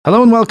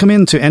Hello and welcome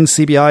into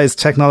NCBI's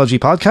Technology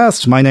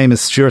Podcast. My name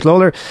is Stuart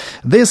Lawler.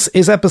 This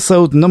is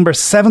episode number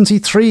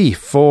 73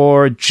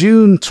 for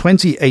June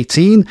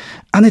 2018,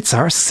 and it's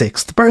our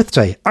 6th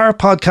birthday. Our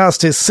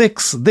podcast is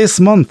 6 this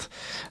month.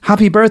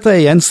 Happy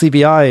birthday,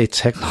 NCBI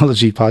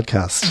Technology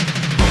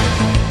Podcast.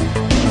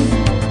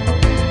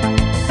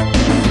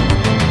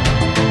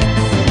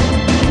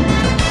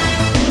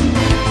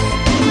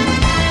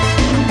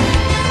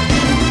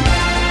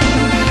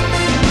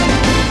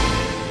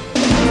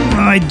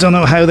 I don't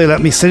know how they let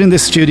me sit in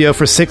this studio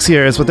for 6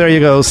 years, but there you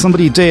go.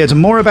 Somebody did.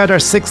 More about our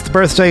 6th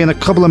birthday in a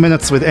couple of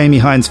minutes with Amy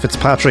Hines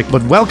Fitzpatrick.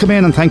 But welcome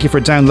in and thank you for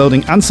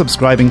downloading and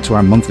subscribing to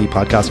our monthly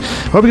podcast.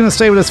 Hope you're going to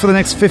stay with us for the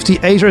next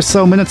 58 or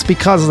so minutes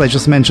because, as I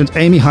just mentioned,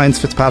 Amy Hines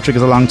Fitzpatrick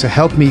is along to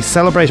help me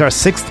celebrate our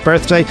 6th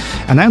birthday,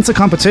 announce a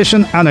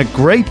competition and a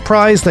great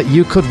prize that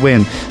you could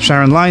win.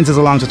 Sharon Lyons is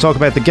along to talk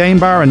about the Game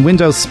Bar and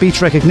Windows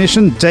speech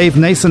recognition. Dave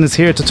Nason is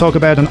here to talk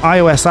about an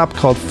iOS app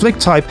called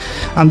FlickType.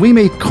 And we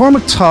meet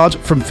Cormac Todd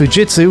from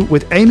Fujitsu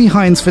with Amy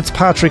Hines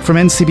Fitzpatrick from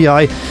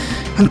NCBI,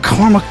 and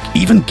Cormac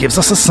even gives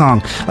us a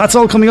song. That's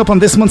all coming up on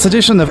this month's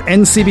edition of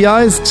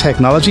NCBI's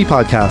Technology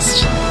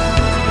Podcast.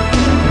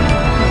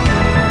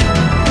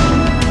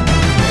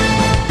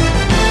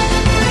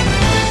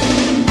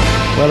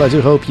 Well, I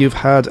do hope you've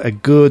had a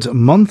good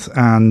month,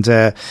 and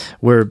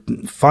we're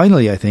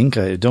finally, I think,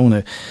 I don't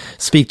want to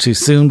speak too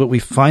soon, but we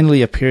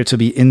finally appear to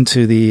be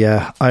into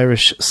the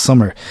Irish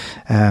summer.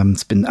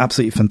 It's been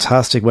absolutely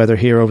fantastic weather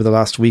here over the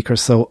last week or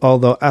so,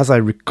 although as I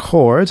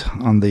record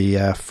on the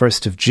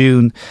 1st of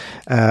June,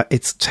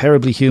 it's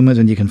terribly humid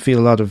and you can feel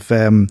a lot of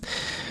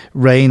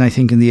rain, I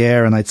think, in the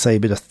air, and I'd say a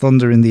bit of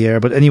thunder in the air.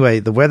 But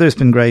anyway, the weather's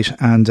been great,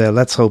 and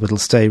let's hope it'll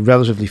stay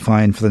relatively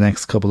fine for the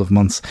next couple of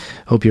months.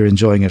 Hope you're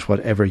enjoying it,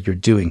 whatever you're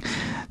doing.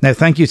 Now,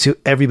 thank you to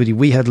everybody.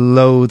 We had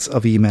loads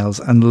of emails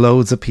and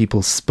loads of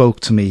people spoke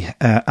to me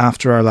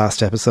after our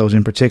last episode,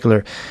 in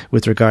particular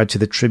with regard to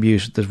the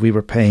tribute that we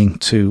were paying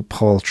to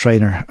Paul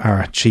Traynor,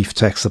 our Chief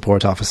Tech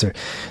Support Officer.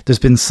 There's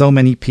been so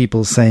many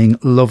people saying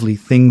lovely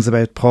things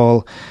about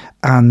Paul.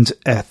 And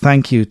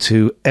thank you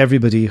to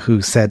everybody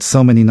who said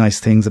so many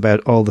nice things about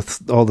all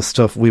the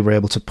stuff we were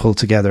able to pull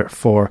together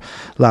for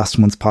last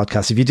month's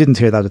podcast. If you didn't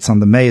hear that, it's on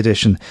the May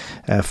edition.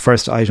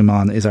 First item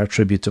on is our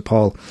tribute to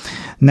Paul.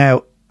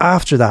 Now,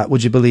 after that,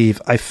 would you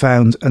believe, I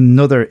found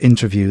another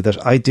interview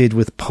that I did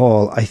with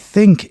Paul, I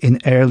think in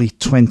early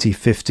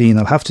 2015.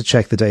 I'll have to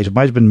check the date. It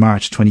might have been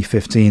March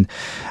 2015.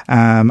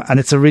 And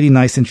it's a really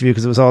nice interview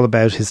because it was all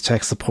about his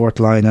tech support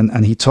line.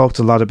 And he talked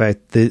a lot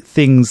about the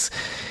things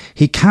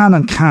he can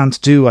and can't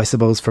do, I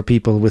suppose, for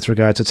people with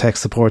regard to tech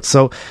support.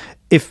 So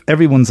if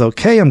everyone's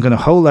okay, I'm going to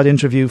hold that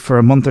interview for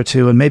a month or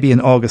two, and maybe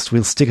in August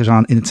we'll stick it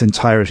on in its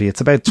entirety.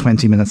 It's about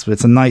 20 minutes, but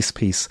it's a nice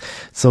piece.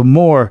 So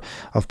more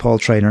of Paul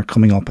Traynor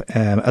coming up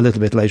a little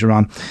bit later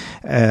on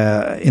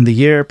in the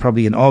year,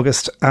 probably in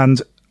August.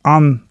 And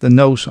on the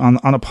note, on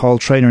a Paul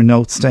Traynor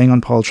note, staying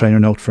on Paul Traynor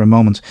note for a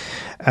moment,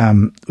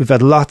 we've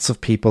had lots of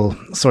people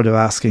sort of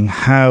asking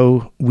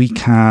how we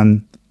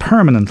can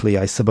permanently,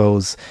 I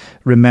suppose,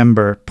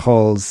 remember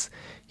Paul's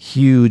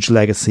huge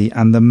legacy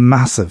and the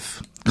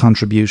massive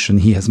contribution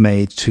he has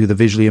made to the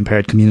visually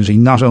impaired community,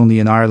 not only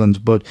in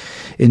Ireland, but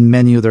in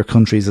many other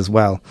countries as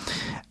well.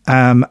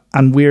 And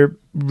we're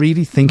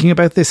really thinking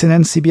about this in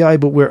NCBI,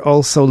 but we're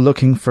also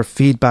looking for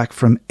feedback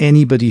from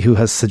anybody who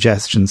has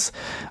suggestions.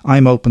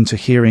 I'm open to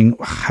hearing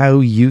how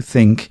you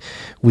think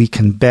we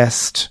can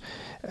best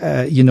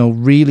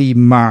really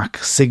mark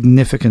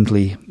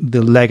significantly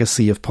the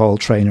legacy of Paul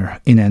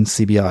Traynor in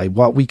NCBI,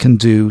 what we can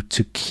do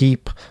to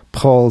keep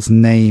Paul's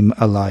name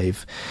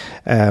alive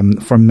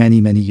for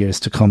many, many years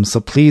to come. So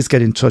please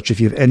get in touch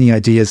if you have any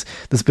ideas.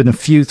 There's been a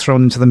few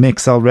thrown into the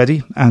mix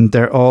already, and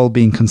they're all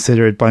being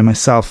considered by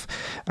myself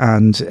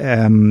and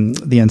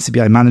the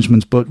NCBI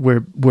management, but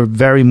we're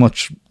very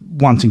much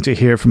wanting to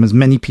hear from as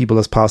many people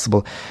as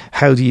possible.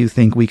 How do you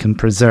think we can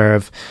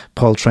preserve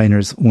Paul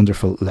Traynor's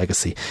wonderful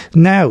legacy?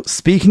 Now,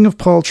 speaking of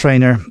Paul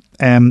Traynor,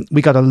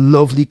 we got a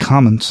lovely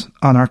comment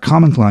on our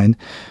comment line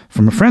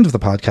from a friend of the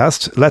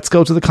podcast. Let's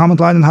go to the comment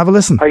line and have a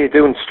listen. How you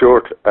doing,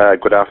 Stuart?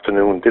 Good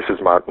afternoon. This is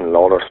Martin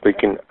Lawler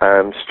speaking.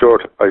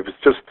 Stuart, I was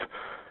just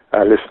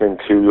listening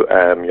to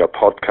your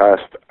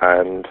podcast,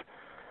 and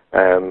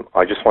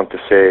I just want to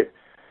say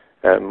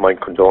my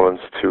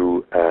condolence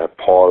to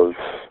Paul's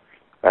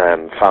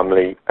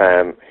family.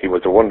 He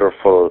was a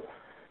wonderful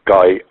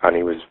guy, and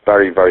he was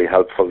very, very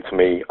helpful to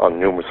me on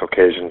numerous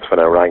occasions when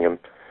I rang him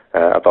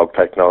about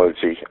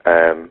technology.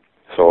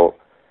 So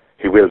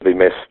he will be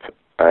missed,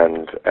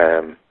 and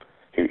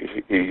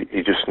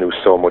he just knew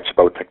so much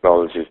about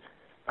technology,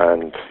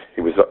 and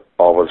he was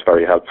always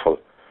very helpful.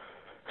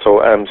 So,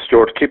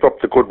 Stuart, keep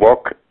up the good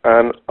work,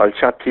 and I'll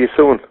chat to you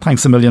soon.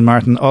 Thanks a million,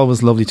 Martin.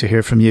 Always lovely to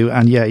hear from you.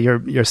 And yeah,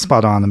 you're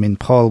spot on. I mean,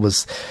 Paul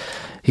was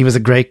a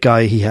great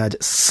guy. He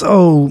had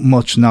so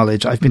much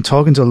knowledge. I've been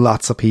talking to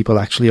lots of people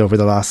actually over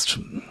the last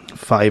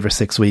 5 or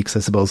 6 weeks, I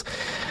suppose.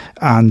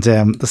 And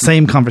the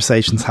same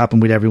conversations happen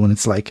with everyone.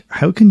 It's like,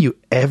 how can you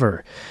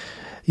ever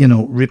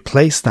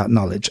replace that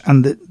knowledge.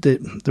 And the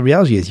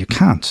reality is you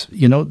can't.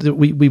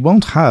 We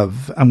won't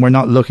have, and we're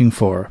not looking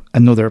for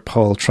another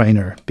Paul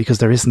Traynor, because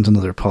there isn't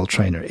another Paul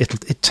Traynor.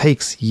 It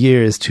takes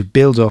years to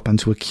build up and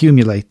to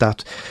accumulate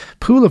that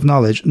pool of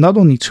knowledge, not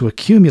only to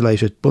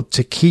accumulate it, but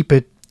to keep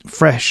it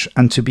fresh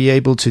and to be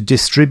able to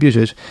distribute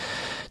it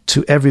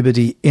to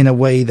everybody in a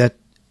way that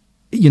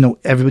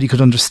everybody could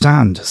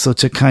understand. So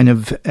to kind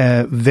of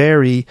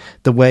vary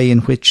the way in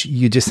which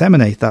you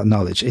disseminate that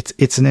knowledge.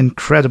 It's an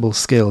incredible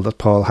skill that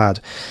Paul had.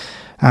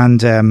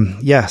 And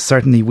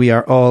certainly we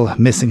are all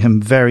missing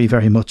him very,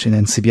 very much in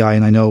NCBI,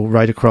 and I know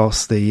right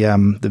across the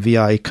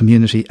VI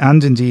community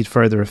and indeed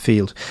further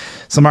afield.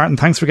 So Martin,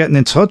 thanks for getting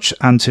in touch,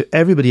 and to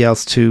everybody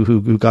else too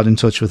who got in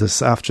touch with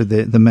us after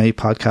the May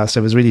podcast.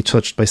 I was really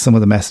touched by some of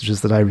the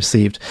messages that I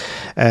received.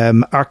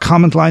 Our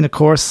comment line, of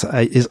course,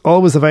 is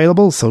always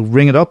available, so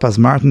ring it up as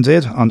Martin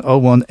did on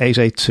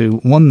 01882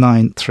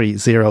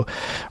 1930,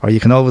 or you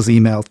can always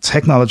email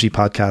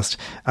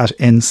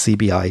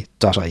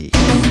technologypodcast@ncbi.ie.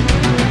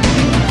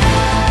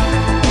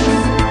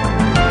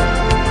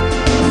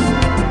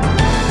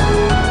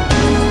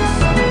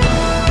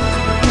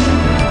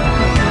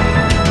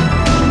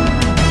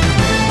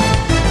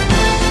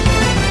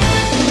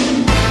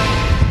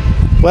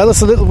 Well,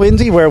 it's a little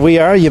windy where we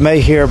are. You may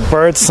hear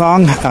bird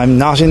song. I'm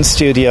not in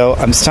studio.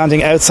 I'm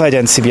standing outside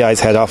NCBI's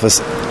head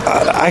office.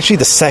 Actually,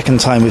 the second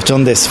time we've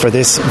done this for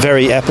this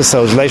very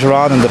episode. Later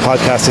on in the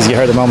podcast, as you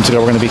heard a moment ago,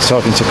 we're going to be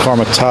talking to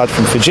Cormac Todd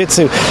from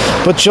Fujitsu.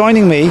 But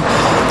joining me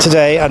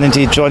today, and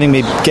indeed joining me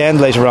again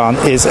later on,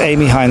 is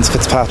Amy Hines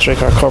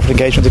Fitzpatrick, our Corporate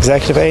Engagement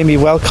Executive. Amy,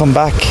 welcome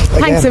back again.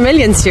 Thanks a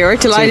million,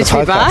 Stuart. Delighted to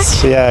be back.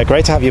 Yeah,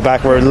 great to have you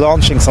back. We're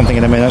launching something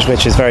in a minute,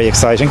 which is very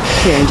exciting.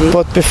 Yeah, indeed.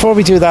 But before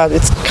we do that,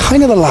 it's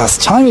kind of the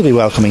last time we'll be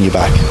welcoming you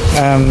back.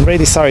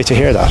 Really sorry to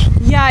hear that.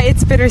 Yeah,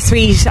 it's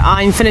bittersweet.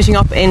 I'm finishing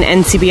up in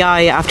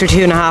NCBI after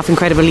 2.5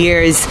 incredible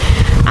years,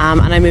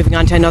 and I'm moving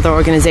on to another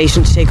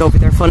organisation to take over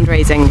their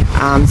fundraising.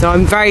 So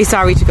I'm very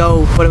sorry to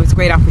go, but it was a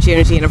great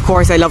opportunity, and of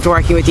course I loved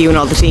working with you and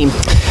all the team.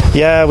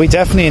 Yeah, we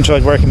definitely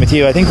enjoyed working with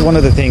you. I think one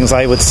of the things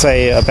I would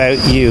say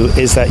about you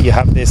is that you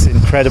have this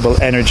incredible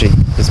energy,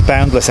 this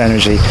boundless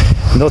energy.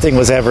 Nothing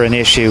was ever an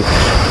issue,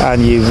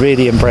 and you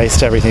really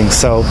embraced everything.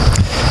 So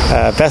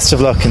best of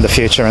luck in the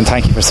future, and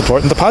thank you for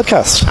supporting the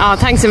podcast. Oh,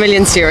 thanks a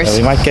million, Stuart.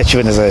 We might get you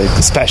in as a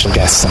special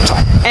guest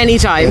sometime.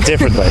 Anytime. In a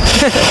different way.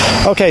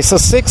 Okay, so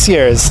 6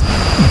 years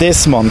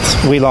this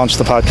month we launched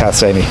the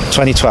podcast, Amy,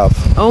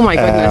 2012. Oh my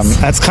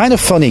goodness. It's kind of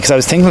funny because I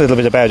was thinking a little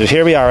bit about it.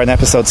 Here we are in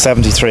episode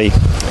 73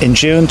 in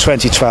June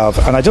 2012,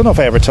 and I don't know if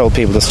I ever told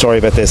people the story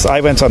about this.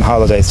 I went on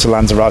holidays to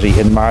Lanzarote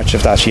in March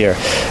of that year,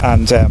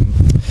 and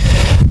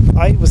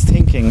I was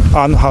thinking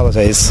on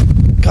holidays,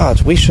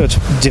 God, we should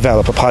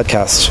develop a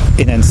podcast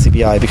in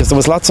NCBI, because there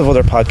was lots of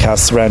other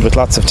podcasts around with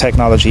lots of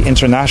technology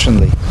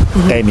internationally,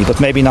 Amy, but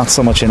maybe not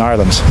so much in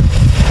Ireland.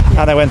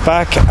 And I went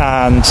back,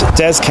 and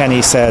Des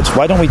Kenny said,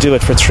 why don't we do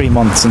it for 3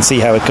 months and see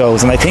how it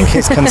goes? And I think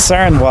his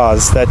concern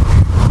was that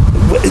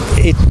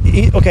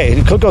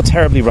it could go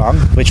terribly wrong,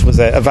 which was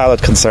a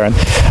valid concern,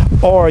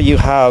 or you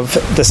have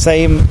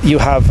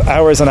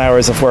hours and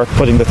hours of work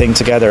putting the thing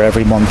together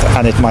every month,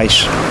 and it might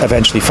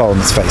eventually fall on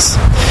its face.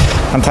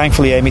 And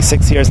thankfully, Amy,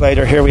 6 years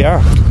later, here we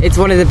are. It's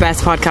one of the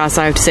best podcasts,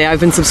 I have to say.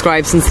 I've been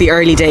subscribed since the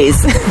early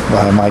days.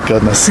 Oh, my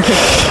goodness.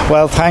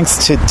 Well,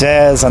 thanks to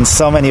Des and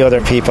so many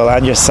other people,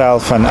 and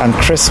yourself and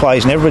Chris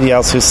White and everybody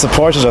else who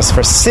supported us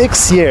for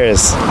 6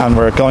 years, and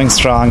we're going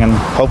strong and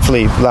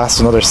hopefully last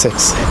another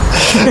 6.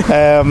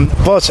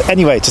 But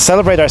anyway, to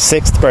celebrate our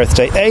 6th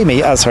birthday, Amy,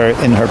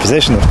 in her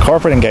position of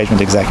Corporate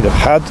Engagement Executive,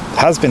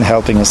 has been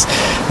helping us,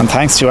 and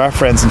thanks to our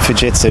friends in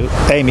Fujitsu,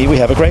 Amy, we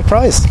have a great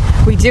prize.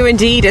 We do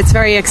indeed. It's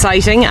very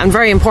exciting and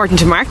very important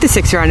to mark the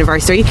 6-year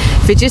anniversary.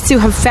 Fujitsu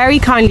have very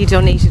kindly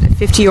donated a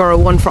 €50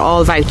 One for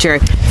All voucher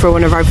for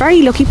one of our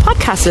very lucky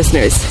podcast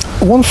listeners.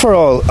 One for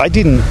All, I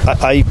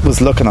was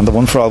looking on the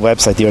One for All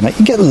website the other night.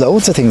 You can get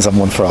loads of things on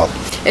One for All.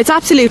 It's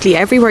absolutely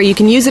everywhere. You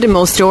can use it in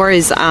most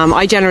stores.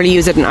 I generally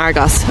use it in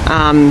Argos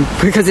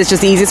because it's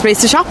just the easiest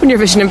place to shop when you're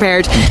vision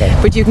impaired. Okay.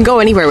 But you can go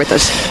anywhere with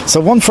it. So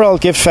One for All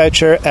gift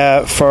voucher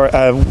for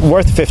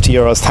worth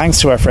 €50, thanks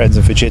to our friends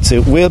in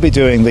Fujitsu. We'll be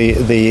doing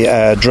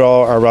the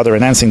draw, or rather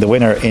announcing the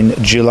winner in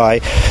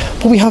July.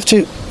 But we have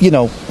to,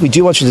 we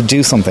do want you to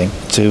do something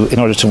in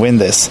order to win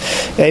this.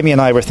 Amy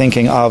and I were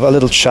thinking of a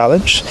little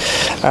challenge.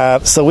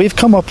 So we've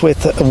come up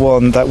with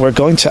one that we're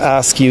going to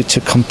ask you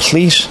to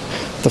complete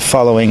the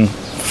following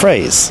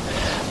phrase.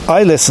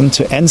 I listen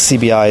to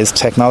NCBI's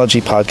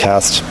technology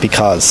podcast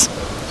because ...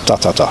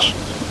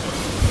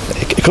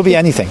 It could be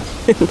anything.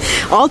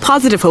 All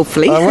positive,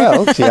 hopefully.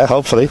 Well, yeah,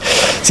 hopefully.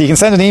 So you can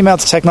send an email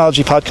to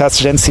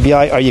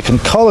technologypodcast@ncbi, or you can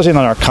call it in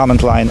on our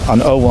comment line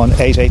on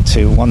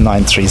 01882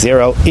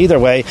 1930. Either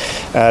way,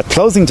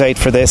 closing date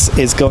for this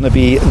is going to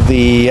be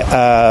the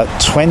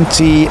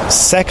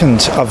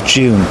 22nd of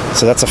June.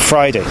 So that's a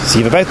Friday. So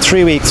you have about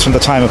 3 weeks from the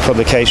time of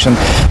publication.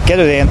 Get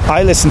it in.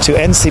 I listen to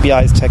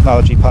NCBI's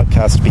technology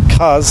podcast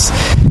because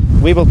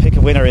we will pick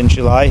a winner in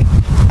July,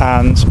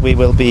 and we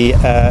will be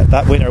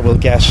that winner will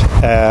get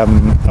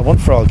a One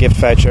for All gift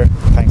voucher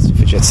thanks to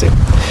Fujitsu.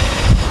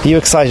 Are you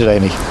excited,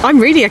 Amy? I'm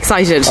really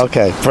excited.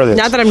 Okay, brilliant.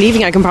 Now that I'm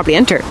leaving, I can probably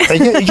enter.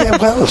 Yeah,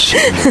 well,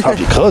 you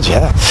probably could,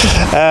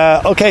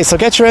 yeah. Okay, so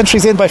get your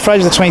entries in by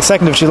Friday the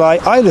 22nd of July.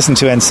 I listen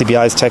to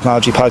NCBI's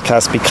Technology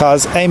Podcast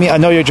because, Amy, I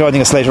know you're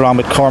joining us later on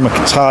with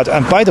Cormac Todd,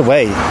 and by the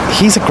way,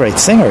 he's a great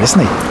singer,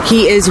 isn't he?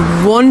 He is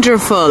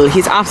wonderful.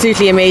 He's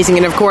absolutely amazing,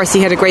 and of course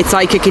he had a great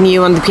sidekick in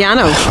you on the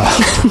piano.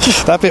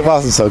 That bit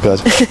wasn't so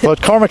good. But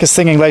Cormac is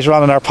singing later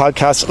on in our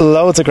podcast.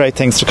 Loads of great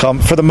things to come.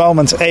 For the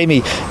moment,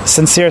 Amy,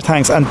 sincere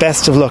thanks and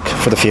best of luck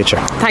for the future.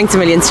 Thanks a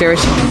million, Stuart.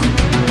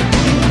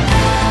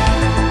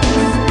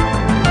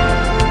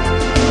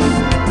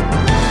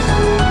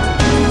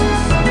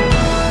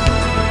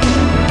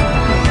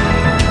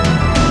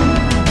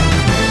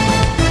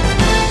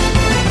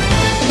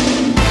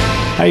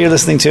 You're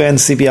listening to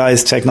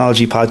NCBI's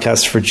Technology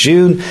Podcast for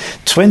June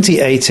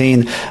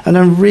 2018, and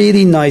a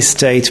really nice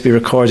day to be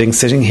recording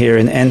sitting here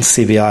in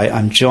NCBI.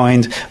 I'm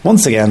joined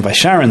once again by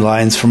Sharon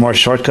Lyons for more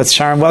Shortcuts.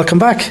 Sharon, welcome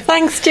back.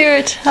 Thanks,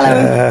 Stuart.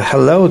 Hello.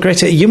 Hello, great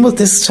to you.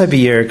 This type of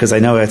year, because I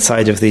know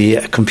outside of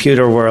the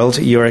computer world,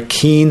 you're a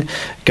keen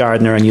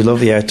gardener and you love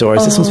the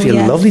outdoors. This must be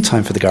a lovely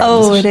time for the garden.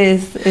 Oh, it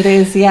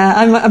is, yeah.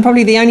 I'm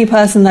probably the only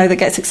person, though, that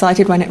gets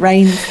excited when it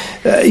rains.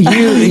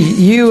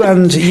 You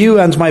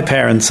and my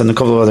parents and a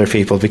couple of other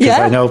people, because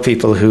I know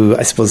people who,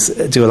 I suppose,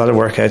 do a lot of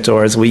work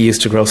outdoors. We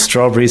used to grow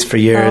strawberries for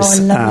years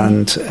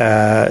and,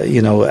 had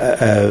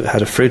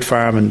a fruit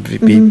farm and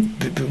be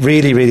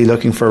really, really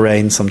looking for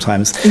rain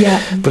sometimes.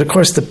 Yeah. But of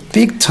course, the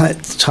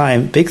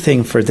big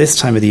thing for this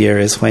time of the year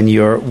is when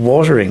you're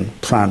watering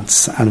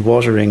plants and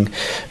watering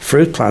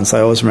fruit plants. I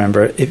always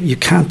remember, if you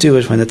can't do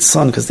it when it's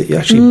sun because you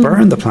actually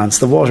burn the plants.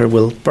 The water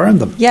will burn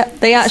them. Yeah,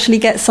 they actually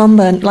get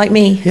sunburnt like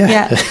me.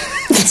 Yeah.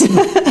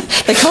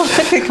 They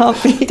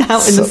can't be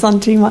out in the sun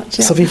too much.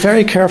 Yeah. So be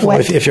very careful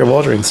if you're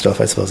watering stuff,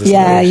 I suppose.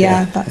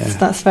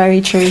 That's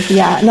very true.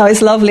 Yeah, no,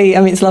 it's lovely.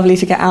 I mean, it's lovely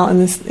to get out in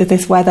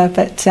this weather,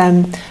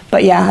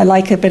 but yeah, I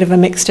like a bit of a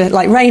mixture.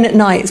 Like rain at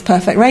night is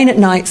perfect. Rain at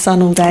night,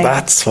 sun all day.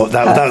 That's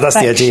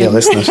the ideal,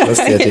 isn't it? That's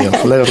the ideal.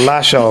 Let it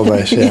lash all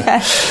night.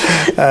 Yeah.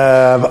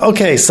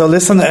 Okay, so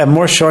listen,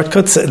 more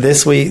shortcuts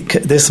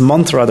this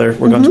month. We're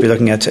going to be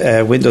looking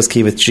at Windows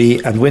Key with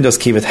G and Windows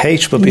Key with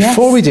H. But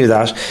before we do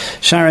that,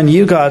 Sharon,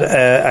 you got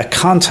a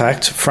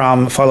contact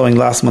from following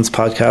last month's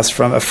podcast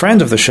from a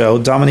friend of the show,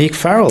 Dominique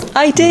Farrell.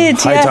 I did.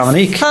 Hi,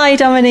 Dominique. Hi,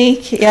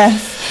 Dominique.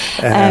 Yes.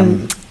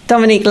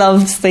 Dominique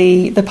loves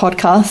the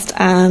podcast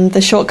and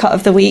the shortcut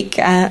of the week.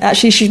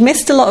 Actually, she's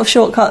missed a lot of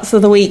shortcuts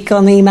of the week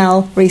on the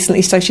email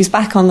recently, so she's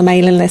back on the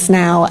mailing list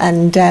now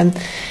and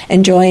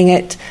enjoying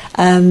it.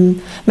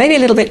 Maybe a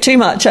little bit too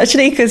much,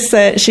 actually, because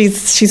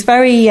she's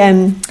very...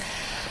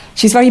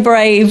 She's very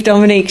brave,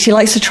 Dominique. She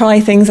likes to try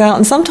things out.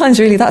 And sometimes,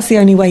 really, that's the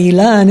only way you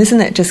learn, isn't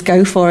it? Just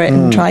go for it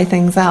and try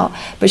things out.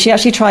 But she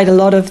actually tried a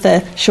lot of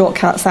the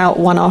shortcuts out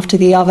one after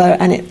the other,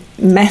 and it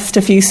messed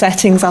a few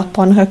settings up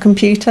on her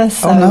computer.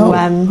 So,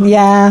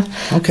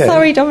 Okay.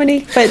 Sorry,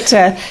 Dominique. But,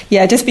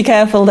 just be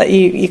careful that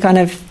you kind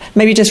of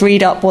maybe just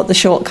read up what the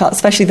shortcuts,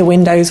 especially the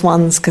Windows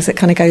ones, because it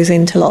kind of goes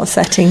into a lot of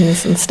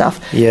settings and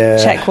stuff.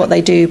 Yeah. Check what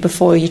they do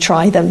before you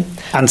try them.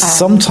 And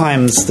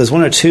sometimes, there's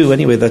one or two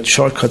anyway, that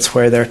shortcuts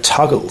where they're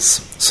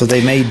toggles. So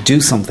they may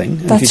do something,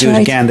 and if you do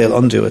it again, they'll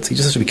undo it. So you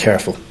just have to be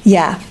careful.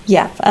 Yeah.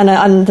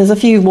 And there's a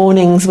few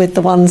warnings with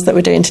the ones that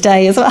we're doing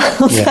today as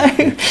well.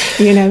 Yeah.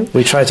 So,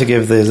 we try to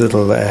give these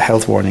little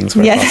health warnings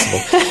where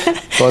possible.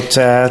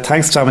 But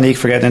thanks, Dominique,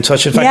 for getting in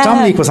touch. In fact,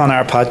 Dominique was on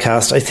our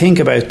podcast, I think,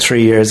 about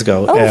 3 years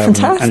ago. Oh,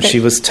 fantastic. And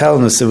she was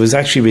telling us, it was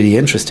actually really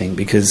interesting,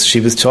 because she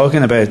was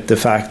talking about the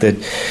fact that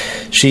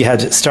she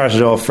had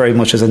started off very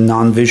much as a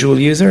non-visual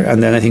user,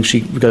 and then I think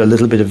she got a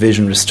little bit of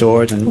vision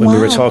restored. And when we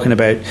were talking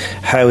about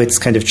how it's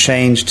kind of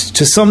changed,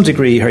 to some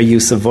degree, her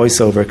use of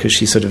voiceover, because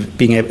she's sort of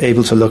being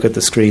able to look at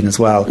the screen as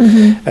well.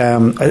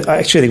 I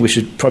actually think we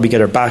should probably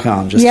get her back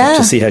on just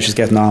to see how she's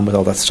getting on with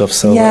all that stuff.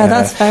 So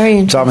that's very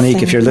interesting.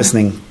 Dominique, if you're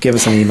listening, give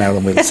us an email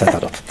and we'll set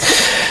that up.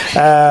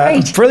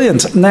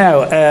 Brilliant.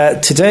 Now,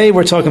 today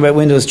we're talking about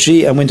Windows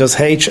G and Windows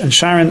H. And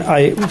Sharon,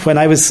 when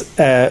I was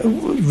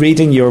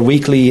reading your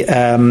weekly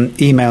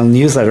email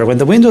newsletter, when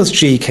the Windows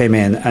G came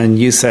in and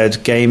you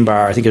said game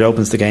bar, I think it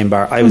opens the game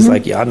bar, I was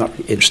like, I'm not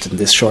interested in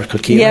this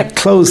shortcut key. And I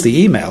closed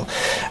the email.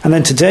 And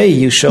then today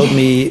you showed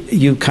me,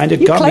 you kind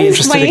of got me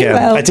interested again.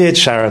 Email. I did,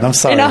 Sharon, I'm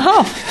sorry. In a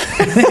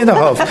huff. In a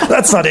huff.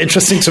 That's not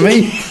interesting to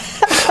me.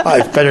 I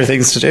have better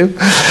things to do.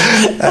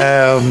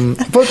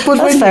 But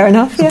that's fair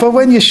enough. Yeah. But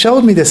when you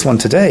showed me this one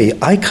today,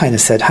 I kind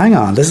of said, hang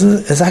on, this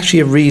is actually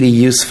a really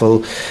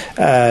useful,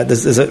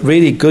 there's a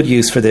really good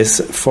use for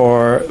this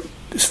for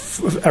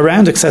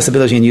around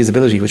accessibility and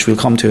usability, which we'll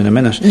come to in a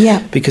minute.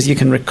 Yeah. Because you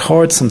can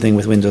record something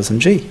with Windows and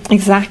G.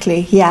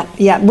 Exactly,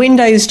 yeah.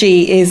 Windows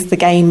G is the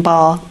game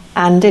bar,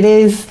 and it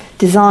is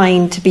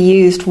designed to be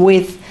used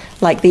with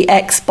like the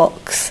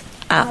Xbox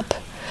app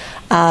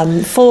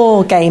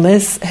for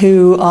gamers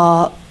who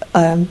are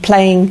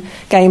playing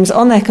games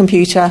on their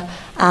computer,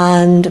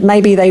 and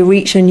maybe they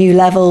reach a new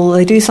level,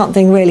 they do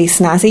something really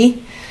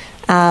snazzy,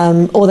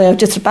 or they're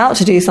just about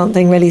to do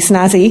something really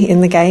snazzy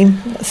in the game.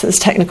 That's its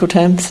technical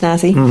term,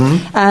 snazzy.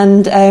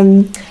 And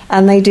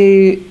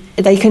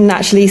they can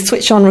actually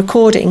switch on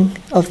recording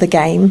of the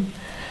game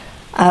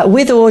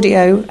with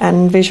audio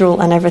and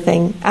visual and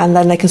everything, and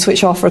then they can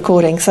switch off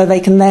recording. So they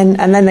can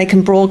then they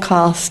can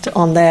broadcast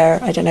on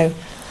their, I don't know,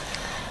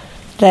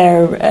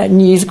 their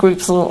news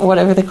groups or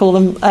whatever they call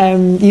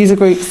them, user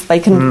groups. They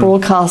can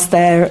broadcast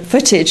their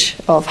footage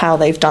of how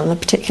they've done a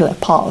particular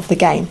part of the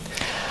game.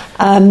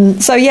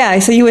 So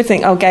you would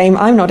think, oh, game,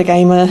 I'm not a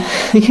gamer,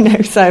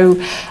 so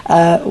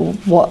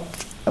what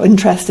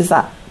interest is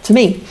that to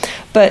me?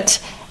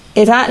 But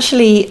it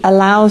actually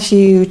allows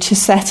you to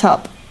set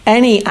up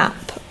any app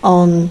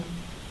on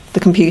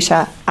the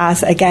computer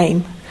as a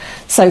game.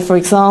 So, for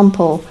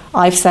example,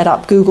 I've set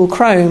up Google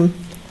Chrome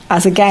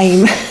as a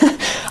game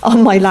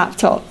on my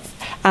laptop,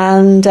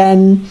 and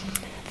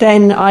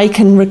then I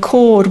can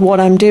record what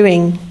I'm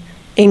doing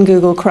in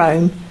Google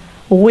Chrome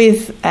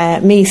with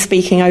me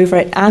speaking over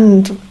it,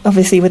 and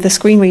obviously with the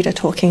screen reader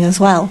talking as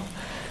well.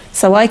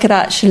 So I could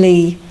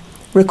actually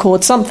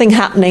record something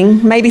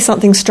happening, maybe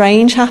something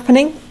strange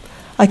happening.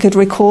 I could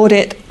record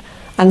it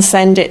and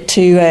send it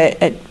to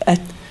a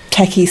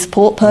techie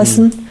support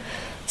person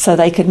so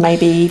they could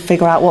maybe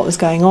figure out what was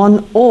going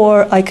on,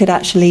 or I could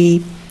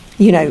actually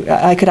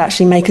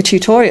make a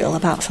tutorial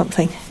about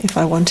something if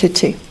I wanted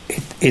to.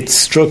 It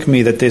struck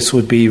me that this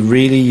would be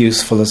really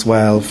useful as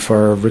well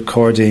for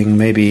recording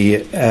maybe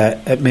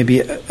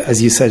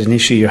as you said, an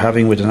issue you're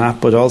having with an app,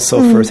 but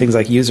also for things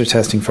like user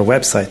testing for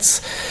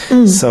websites.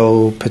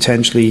 So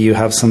potentially you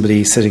have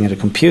somebody sitting at a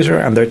computer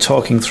and they're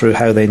talking through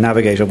how they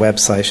navigate a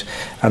website,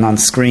 and on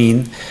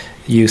screen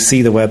you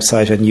see the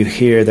website and you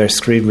hear their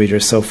screen reader.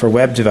 So for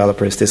web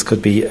developers, this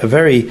could be a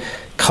very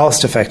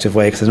cost-effective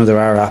way, because I know there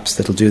are apps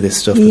that'll do this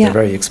stuff, but they're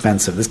very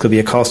expensive. This could be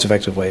a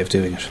cost-effective way of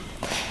doing it.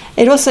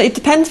 It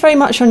depends very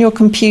much on your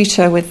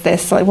computer with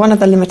this. Like, one of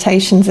the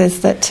limitations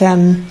is that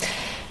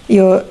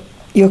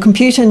your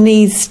computer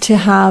needs to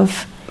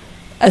have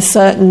a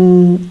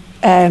certain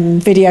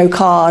video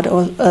card,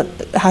 or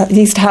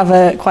needs to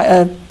have quite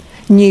a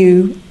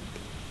new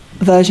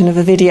version of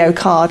a video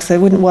card, so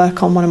it wouldn't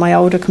work on one of my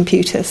older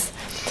computers.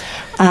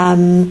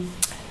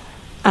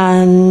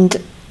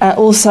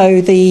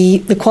 Also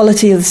the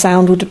quality of the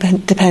sound would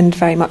depend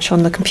very much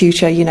on the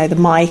computer, the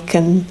mic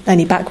and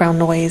any background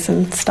noise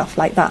and stuff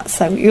like that.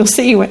 So you'll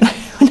see when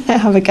I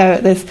have a go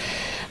at this,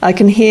 I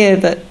can hear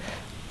that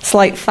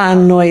slight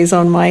fan noise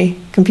on my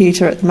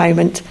computer at the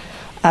moment,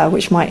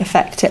 which might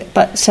affect it.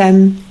 But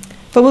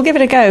we'll give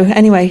it a go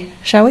anyway,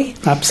 shall we?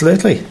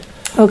 Absolutely.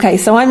 Okay,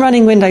 so I'm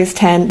running Windows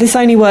 10. This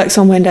only works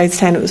on Windows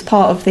 10. It was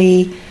part of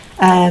the,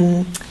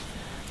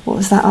 what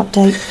was that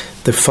update?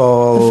 The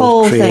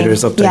fall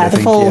creators thing. update. Yeah, I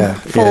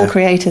think. fall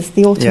creators,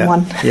 the autumn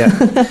one. Yeah.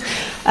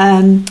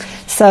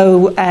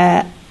 So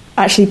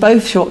actually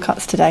both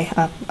shortcuts today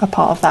are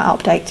part of that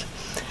update.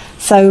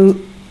 So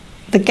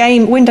the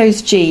game,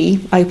 Windows G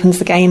opens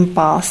the game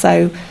bar.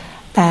 So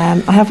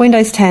I have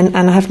Windows 10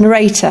 and I have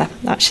Narrator.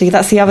 Actually,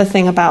 that's the other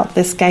thing about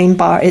this game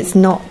bar. It's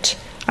not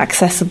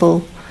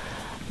accessible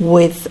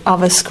with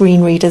other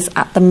screen readers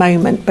at the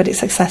moment, but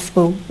it's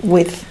accessible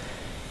with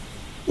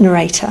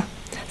Narrator.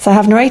 So I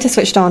have Narrator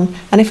switched on,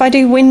 and if I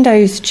do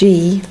Windows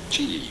G,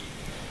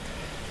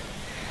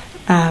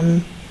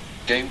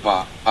 game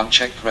bar,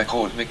 unchecked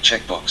record mic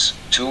checkbox,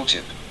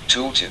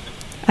 tooltip.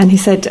 And he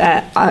said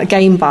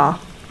game bar,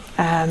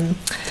 and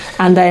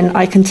then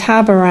I can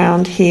tab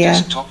around here.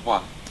 Desktop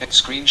 1,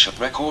 screenshot,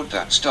 record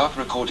that, start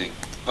recording,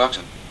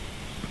 button.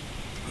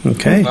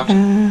 Okay.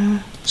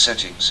 Button.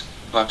 Settings.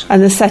 Button.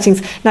 And the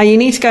settings. Now you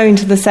need to go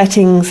into the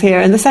settings here,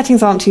 and the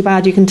settings aren't too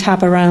bad. You can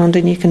tab around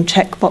and you can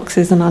check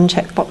boxes and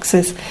uncheck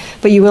boxes,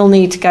 but you will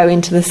need to go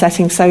into the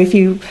settings. So if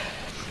you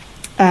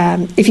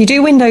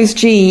do Windows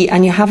G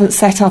and you haven't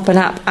set up an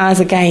app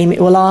as a game,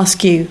 it will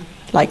ask you,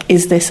 like,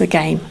 is this a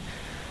game?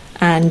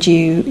 And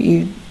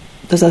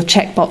there's a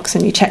checkbox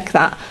and you check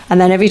that, and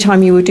then every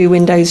time you would do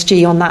Windows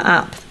G on that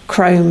app,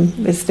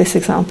 Chrome is this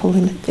example,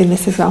 in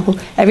this example,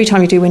 every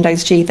time you do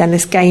Windows G, then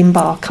this game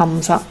bar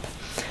comes up.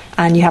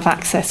 And you have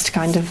access to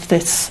kind of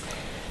this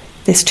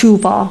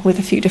toolbar with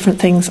a few different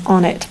things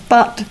on it.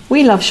 But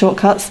we love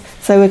shortcuts,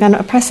 so we're going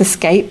to press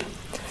Escape.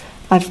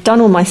 I've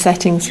done all my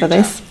settings for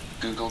this.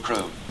 Google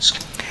Chrome.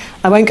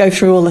 I won't go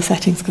through all the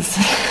settings because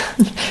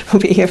we'll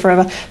be here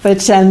forever.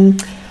 But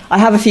I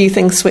have a few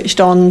things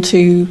switched on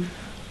to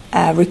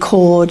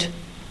record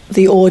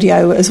the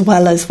audio as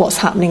well as what's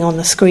happening on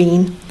the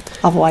screen.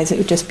 Otherwise, it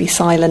would just be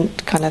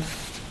silent, kind of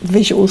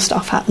visual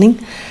stuff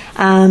happening.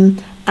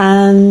 And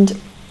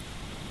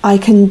I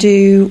can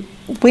do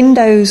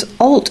Windows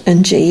Alt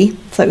and G.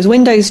 So it was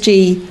Windows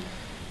G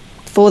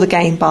for the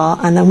game bar,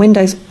 and then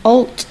Windows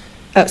Alt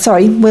R.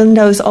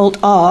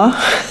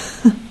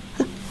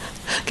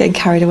 Getting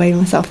carried away with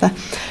myself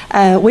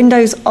there.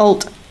 Windows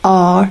Alt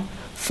R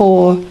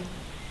for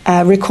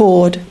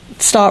record,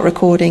 start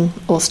recording,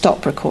 or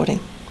stop recording.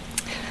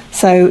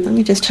 So let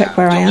me just check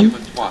where I am.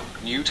 One,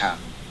 new tab,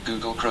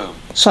 Google Chrome.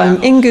 So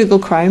I'm in Google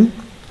Chrome,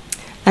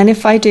 and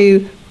if I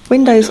do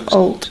Windows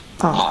Alt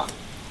R.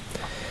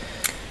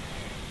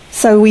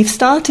 So we've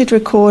started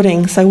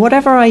recording. So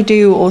whatever I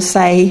do or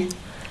say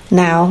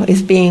now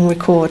is being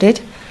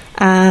recorded.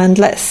 And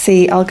let's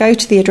see, I'll go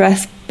to the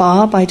address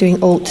bar by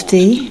doing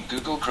Alt-D.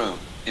 Google Chrome.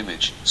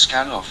 Image.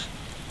 Scan off.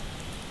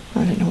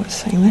 I don't know what it's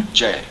saying there.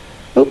 J.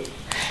 Oh.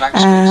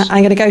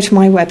 I'm going to go to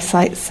my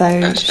website. So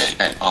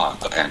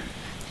S-A-N-R-N.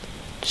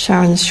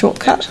 Sharon's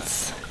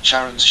Shortcuts.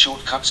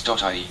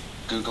 SharonsShortcuts.ie.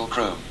 Google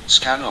Chrome.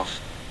 Scan off.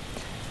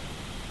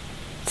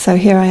 So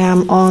here I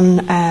am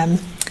on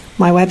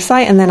my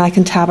website, and then I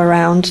can tab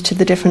around to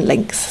the different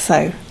links.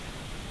 So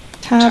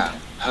tab,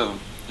 home,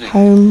 link,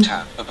 home,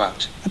 tab,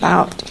 about,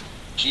 link,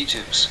 key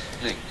tips,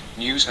 link,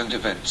 news and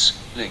events,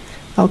 link.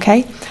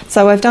 Okay,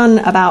 so I've done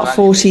about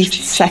 40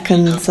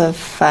 seconds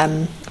of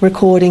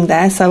recording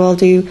there. So I'll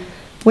do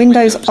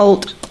Windows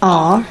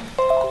Alt-R.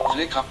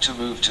 Flick up to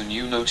move to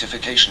new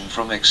notification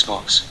from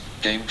Xbox.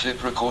 Game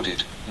clip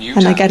recorded. New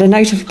and tab. I get a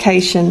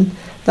notification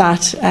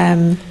that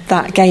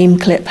that game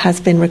clip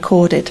has been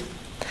recorded.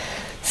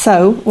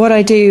 So what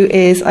I do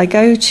is I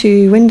go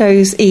to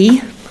Windows E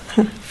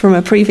from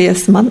a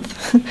previous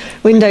month,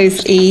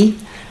 Windows E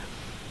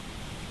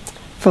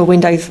for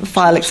Windows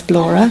File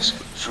Explorer.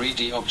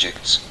 3D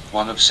objects,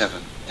 1 of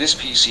 7. This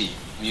PC,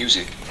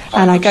 music.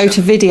 And I go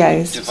to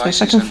videos. So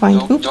if I can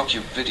find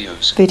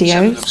videos.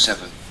 7 of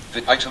 7.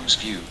 Items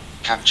view,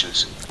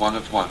 captures, 1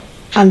 of 1.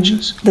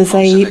 Captures,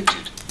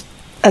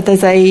 and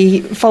there's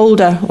a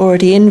folder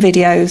already in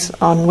videos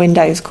on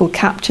Windows called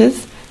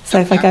Captures.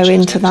 So if I go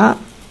into that.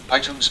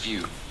 Items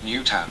view,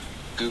 new tab.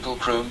 Google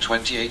Chrome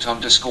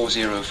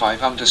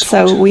 28_05_.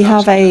 So we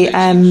have a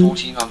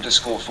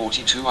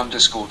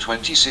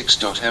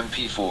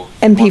 14_42_26.mp4.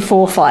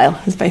 MP4 file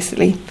is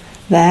basically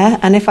there,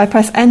 and if I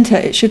press enter,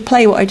 it should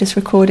play what I just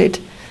recorded.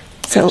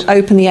 So it'll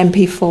open the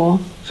MP4.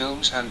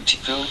 Films and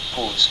film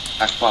pause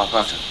at bar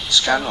button.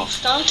 Scan off.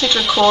 Started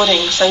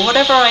recording, so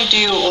whatever I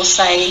do or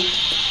say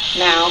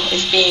now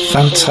is being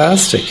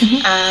fantastic.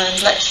 Mm-hmm.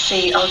 And let's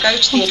see, I'll go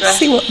to the address.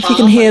 See if you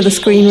can hear the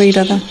screen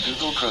reader there.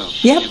 Google Chrome.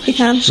 Yep, you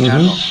can.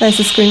 Mm-hmm. There's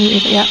the screen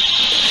reader. Yeah.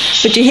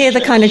 But you hear the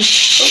kind of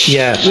shh.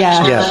 Yeah.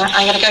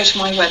 I'm going to go to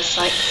my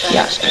website.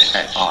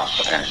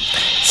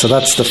 So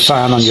that's the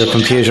fan on your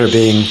computer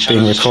being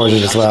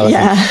recorded as well.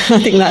 Yeah, I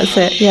think that's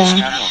it.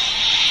 Yeah.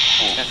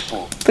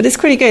 But it's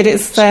pretty good.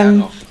 It's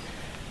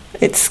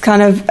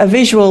kind of a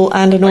visual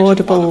and an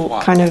audible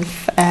kind of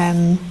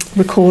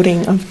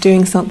recording of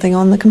doing something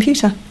on the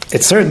computer.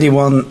 It's certainly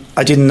one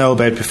I didn't know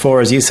about before.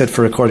 As you said,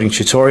 for recording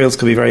tutorials,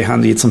 could be very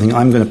handy. It's something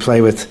I'm going to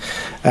play with,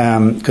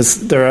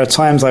 because there are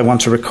times I want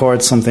to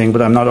record something,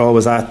 but I'm not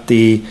always at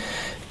the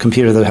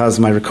computer that has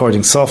my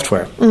recording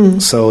software.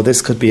 So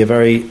this could be a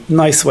very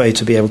nice way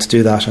to be able to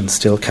do that and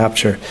still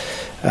capture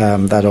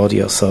that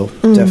audio. So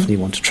definitely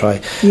want to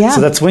try. Yeah.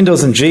 So that's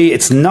Windows and G.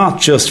 It's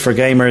not just for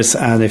gamers,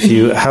 and if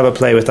you have a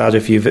play with that,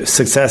 if you've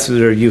success with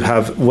it, or you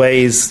have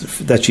ways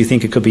that you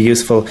think it could be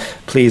useful,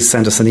 please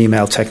send us an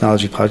email,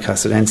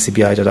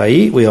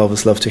 technologypodcast@ncbi.ie. We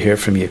always love to hear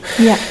from you.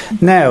 Yeah.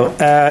 Now,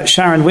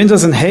 Sharon,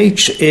 Windows and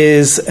H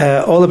is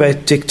all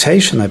about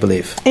dictation, I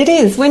believe. It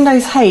is,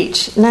 Windows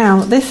H.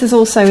 Now, this is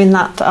also in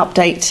that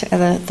update,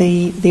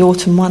 the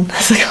autumn one,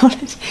 as I call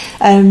it.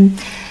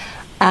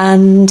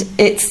 And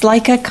it's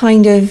like a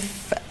kind of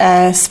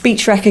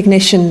speech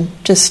recognition,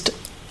 just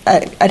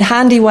a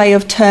handy way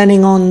of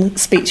turning on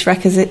speech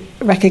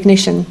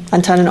recognition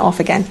and turning it off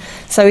again.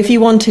 So if you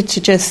wanted to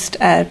just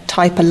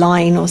type a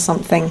line or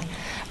something,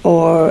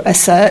 or a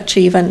search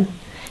even,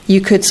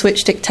 you could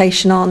switch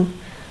dictation on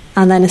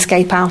and then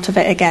escape out of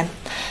it again.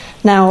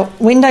 Now,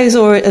 Windows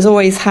has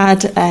always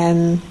had,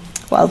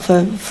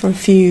 for a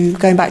few,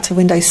 going back to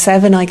Windows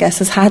 7, I guess,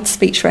 has had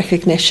speech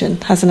recognition,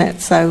 hasn't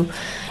it? So,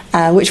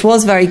 which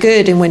was very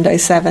good in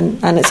Windows 7,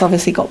 and it's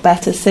obviously got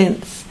better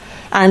since.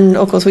 And,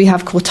 of course, we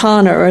have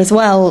Cortana as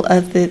well,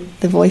 the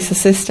voice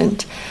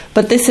assistant.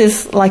 But this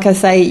is, like I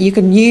say, you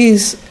can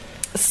use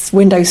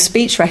Windows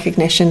speech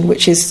recognition,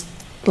 which is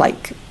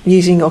like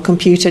using your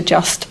computer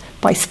just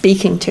by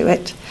speaking to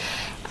it.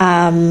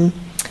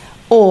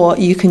 Or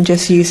you can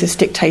just use this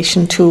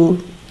dictation tool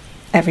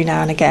every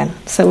now and again.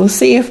 So we'll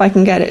see if I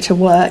can get it to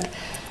work.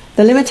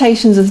 The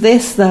limitations of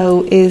this,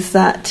 though, is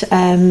that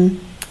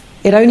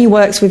it only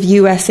works with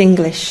US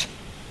English.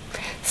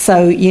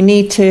 So you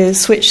need to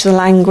switch the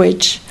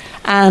language.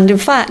 And in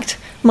fact,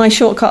 my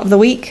shortcut of the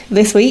week,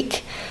 this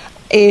week,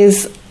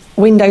 is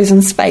Windows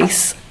and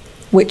space,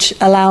 which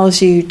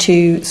allows you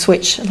to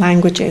switch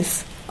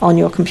languages on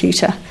your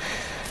computer.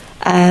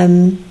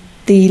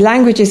 The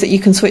languages that you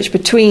can switch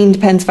between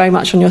depends very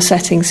much on your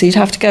settings. So you'd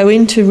have to go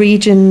into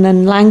region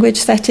and language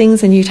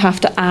settings, and you'd have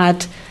to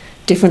add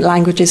different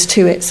languages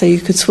to it so you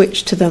could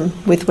switch to them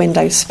with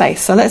Windows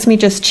space. So let me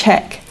just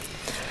check.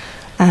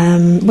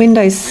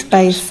 Windows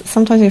space,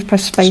 sometimes you have to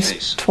press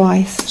space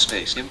twice.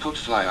 Space, input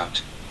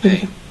flyout,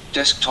 pay,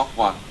 desktop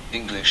 1,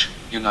 English,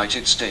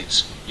 United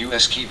States,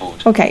 US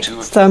keyboard. Okay,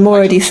 so I'm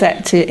already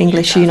set to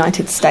English,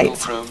 United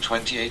States. Chrome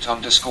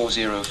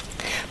 28_0.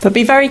 But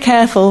be very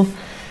careful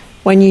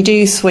when you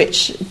do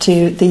switch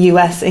to the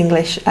US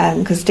English,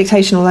 because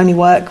dictation will only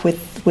work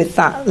with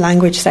that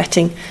language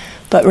setting.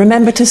 But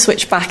remember to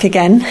switch back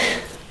again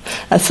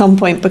at some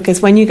point, because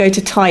when you go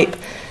to type,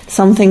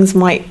 some things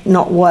might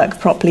not work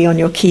properly on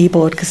your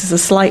keyboard because it's a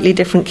slightly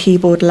different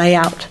keyboard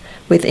layout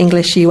with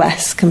English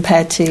US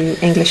compared to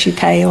English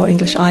UK or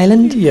English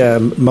Ireland. Yeah,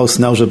 most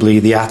notably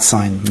the @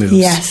 sign moves.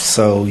 Yes.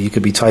 So you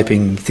could be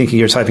thinking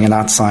you're typing an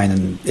 @ sign,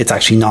 and it's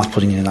actually not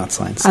putting in an @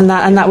 sign. So. And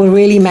that will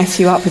really mess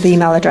you up with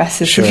email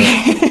addresses. Sure,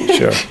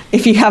 sure.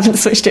 If you haven't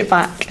switched it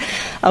back.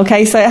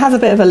 Okay, so it has a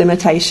bit of a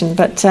limitation,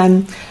 but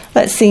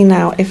let's see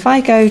now. If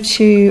I go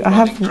to, I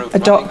have a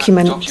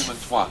document.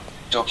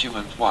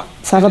 Document 1.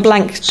 So I have a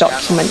blank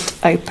document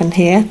open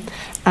here.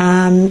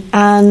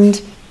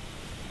 And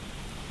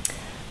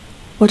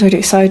what do I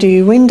do? So I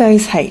do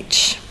Windows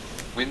H.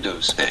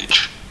 Windows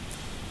H.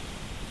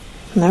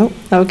 No,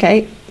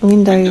 okay.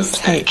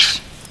 Windows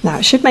H. Now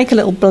it should make a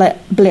little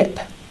blip.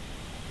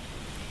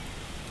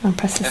 I'll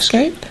press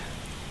Escape.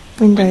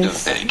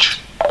 Windows H.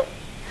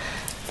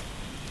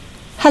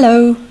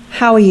 Hello,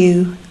 how are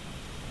you?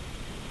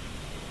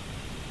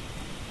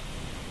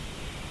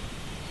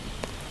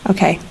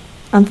 Okay.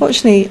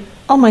 Unfortunately,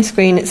 on my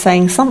screen it's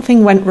saying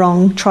something went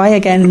wrong. Try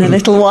again in a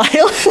little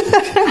while.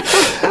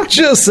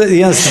 Just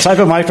it's the type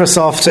of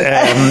Microsoft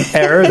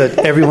error that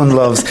everyone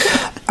loves.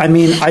 I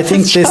mean, I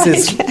think this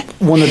is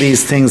one of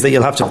these things that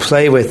you'll have to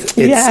play with.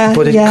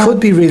 But it could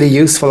be really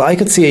useful. I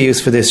could see a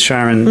use for this,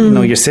 Sharon. You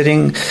know, you're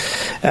sitting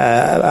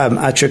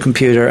at your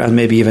computer and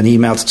maybe you have an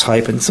email to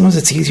type, and sometimes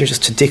it's easier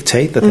just to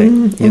dictate the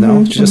thing. You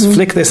know, just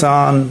flick this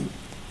on.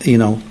 You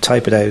know,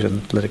 type it out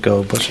and let it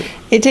go. But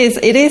it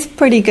is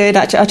pretty good.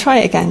 Actually, I'll try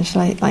it again.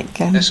 Shall I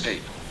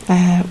Escape.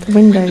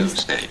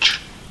 Windows H.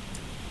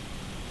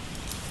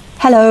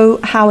 Hello,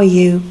 how are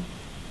you?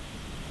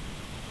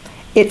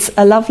 It's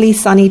a lovely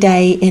sunny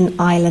day in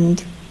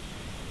Ireland.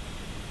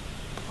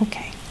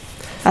 Okay.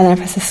 And then I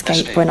press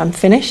escape when I'm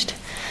finished.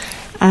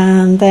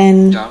 And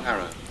then... Down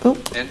arrow.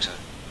 Enter.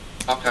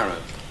 Up arrow.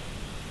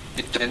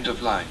 End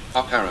of line.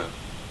 Up arrow.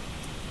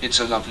 It's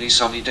a lovely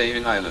sunny day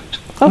in Ireland.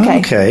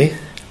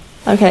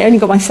 Okay, I only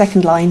got my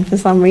second line for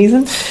some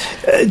reason.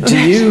 Do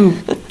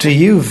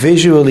you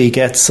visually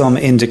get some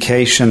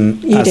indication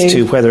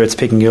to whether it's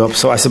picking you up?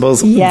 So I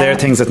suppose there are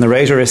things that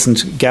Narrator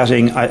isn't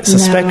getting. I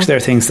suspect there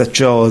are things that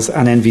JAWS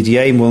and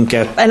NVDA won't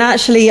get. And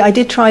actually, I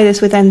did try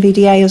this with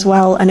NVDA as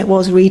well, and it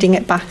was reading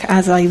it back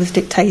as I was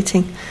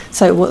dictating.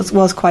 So it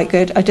was quite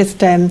good. I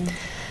just I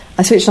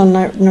switched on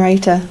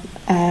Narrator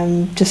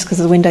just because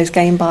the Windows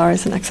game bar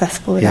isn't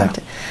accessible without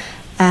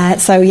it.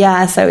 So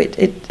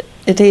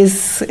it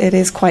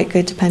is quite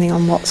good depending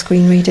on what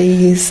screen reader you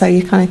use. So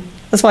you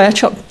that's why I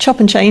chop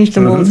and change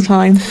them all the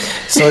time.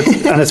 So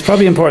it's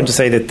probably important to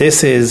say that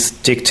this is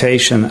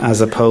dictation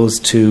as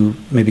opposed to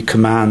maybe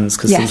commands,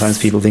 because sometimes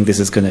people think this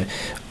is going to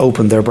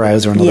open their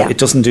browser and all that. It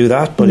doesn't do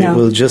that, but it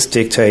will just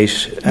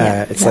dictate.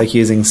 It's like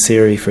using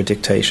Siri for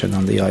dictation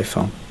on the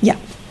iPhone. Yeah.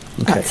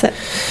 Okay. That's it.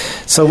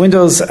 So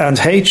Windows and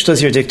H does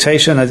your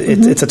dictation.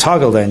 It's a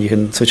toggle then. You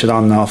can switch it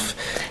on and off.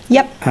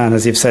 Yep. And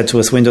as you've said to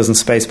us, Windows and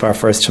spacebar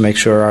first to make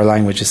sure our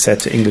language is set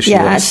to English.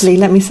 Yeah, actually,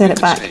 let me set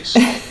it back.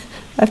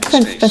 I've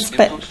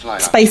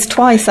pressed space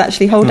twice,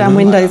 actually. Hold down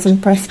Windows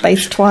and press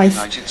space twice.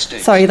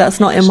 Sorry, that's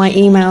not in my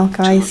email,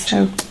 guys.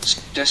 So.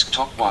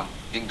 Desktop 1,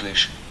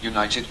 English,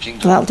 United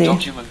Kingdom. That'll do.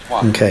 Document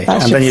 1. Okay,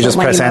 and then you just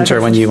press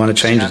enter when you want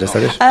to change it, is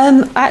that it?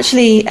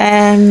 Actually,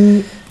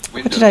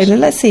 what did I do?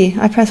 Let's see.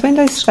 I press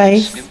Windows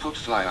space. Input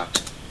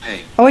flyout.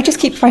 Oh, I just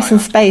keep pressing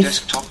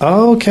space.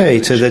 Okay,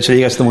 till you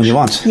get to the one you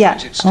want. Yeah,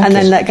 and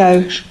then let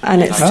go,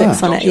 and it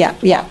sticks on it.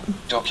 Yeah.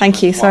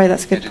 Thank you. Sorry,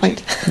 that's a good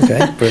point.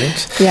 Okay,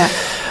 brilliant. Yeah.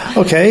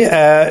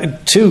 Okay,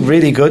 two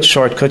really good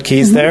shortcut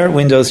keys there,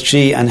 Windows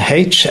G and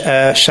H.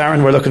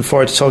 Sharon, we're looking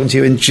forward to talking to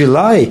you in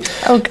July.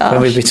 Oh, gosh.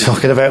 When we'll be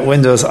talking about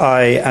Windows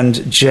I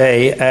and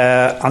J.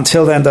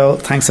 Until then, though,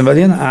 thanks a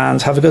million and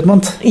have a good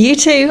month. You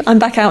too. I'm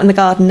back out in the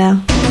garden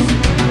now.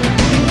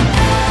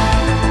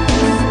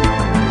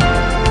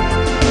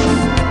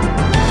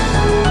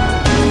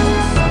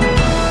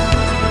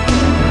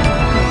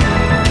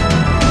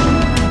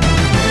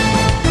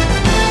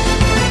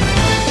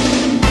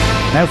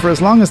 Now, for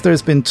as long as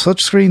there's been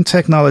touchscreen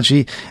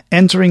technology,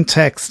 entering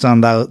text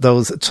on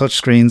those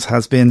touchscreens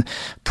has been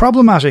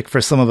problematic for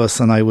some of us,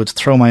 and I would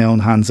throw my own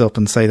hands up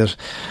and say that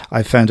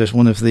I found it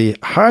one of the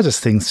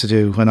hardest things to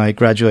do when I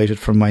graduated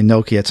from my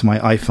Nokia to my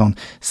iPhone.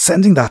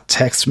 Sending that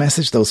text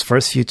message, those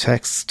first few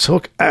texts,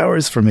 took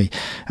hours for me.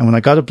 And when I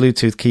got a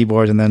Bluetooth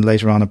keyboard and then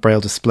later on a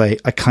Braille display,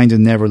 I kind of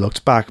never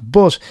looked back.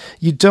 But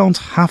you don't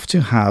have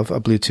to have a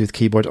Bluetooth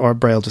keyboard or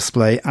Braille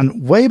display.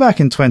 And way back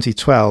in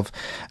 2012,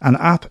 an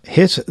app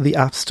hit the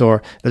App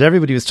Store that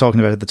everybody was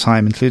talking about at the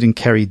time, including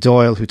Kerry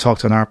Doyle, who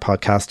talked on our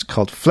podcast,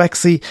 called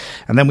Flexi.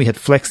 And then we had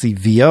Flexi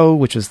VO,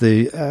 which was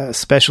the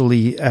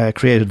specially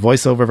created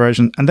voiceover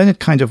version. And then it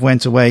kind of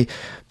went away,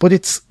 but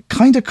it's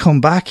kind of come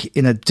back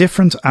in a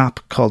different app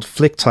called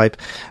FlickType.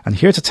 And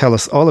here to tell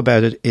us all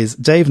about it is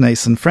Dave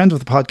Nason, friend of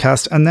the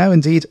podcast, and now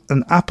indeed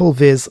an Apple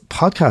Viz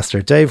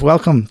podcaster. Dave,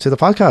 welcome to the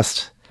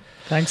podcast.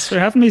 Thanks for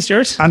having me,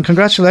 Stuart. And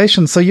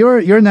congratulations. So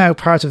you're now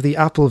part of the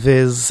Apple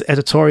Viz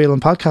editorial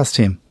and podcast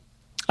team.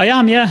 I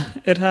am, yeah.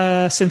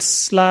 It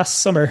since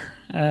last summer,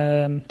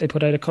 they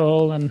put out a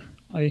call and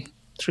I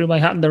threw my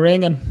hat in the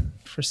ring, and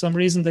for some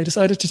reason they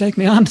decided to take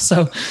me on.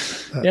 So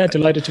yeah,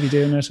 delighted to be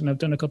doing it. And I've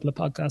done a couple of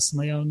podcasts of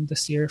my own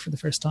this year for the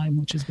first time,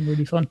 which has been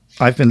really fun.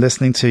 I've been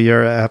listening to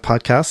your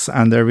podcasts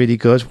and they're really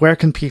good. Where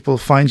can people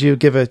find you?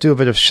 Do a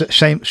bit of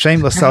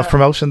shameless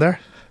self-promotion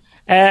there.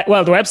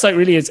 Well, the website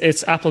really it's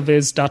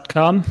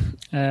appleviz.com.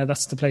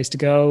 That's the place to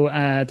go.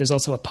 There's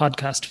also a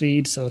podcast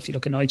feed. So if you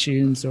look in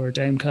iTunes or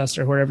Downcast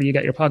or wherever you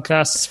get your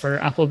podcasts for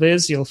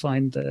AppleViz, you'll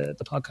find the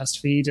podcast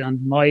feed.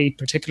 And my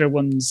particular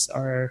ones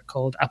are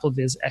called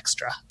AppleViz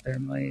Extra. They're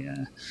my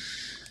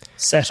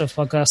set of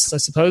podcasts, I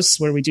suppose,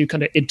 where we do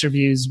kind of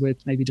interviews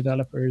with maybe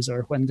developers,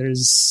 or when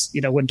there's,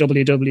 when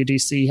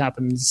WWDC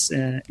happens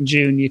in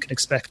June, you can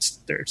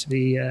expect there to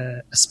be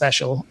a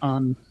special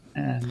on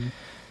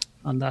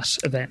that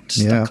event.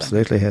 Yeah,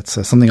 absolutely. It's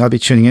something I'll be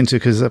tuning into,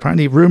 because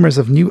apparently rumours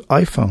of new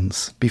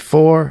iPhones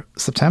before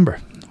September,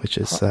 which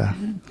is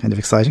kind of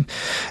exciting.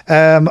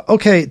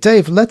 Okay,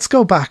 Dave, let's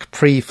go back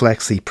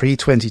pre-Flexi,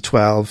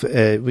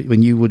 pre-2012,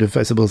 when you would have,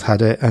 I suppose,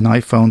 had an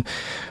iPhone.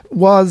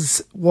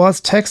 Was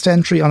text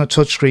entry on a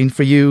touchscreen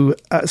for you,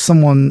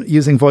 someone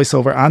using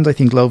VoiceOver and I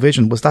think low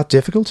vision, was that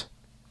difficult?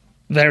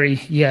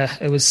 Very, yeah.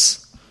 It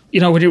was,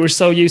 when you were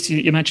so used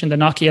to, you mentioned the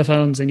Nokia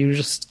phones and you were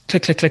just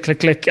click, click, click, click,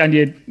 click, and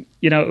it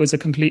was a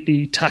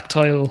completely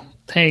tactile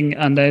thing,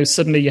 and now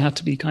suddenly you had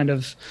to be kind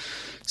of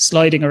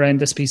sliding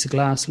around this piece of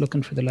glass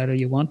looking for the letter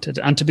you wanted.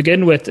 And to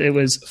begin with, it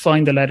was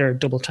find the letter,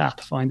 double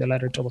tap,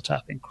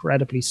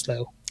 incredibly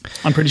slow.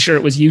 I'm pretty sure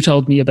it was you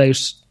told me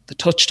about the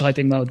touch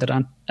typing mode that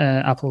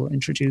Apple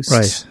introduced.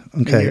 Right.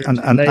 Okay.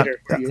 And later,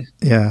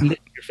 yeah, lit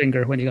your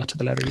finger when you got to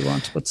the letter you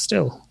want, but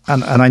still.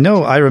 And I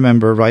know I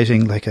remember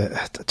writing like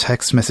a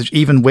text message,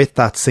 even with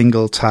that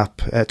single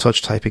tap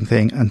touch typing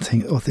thing, and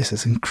thinking, oh, this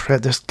is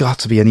incredible. There's got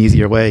to be an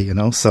easier way,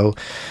 So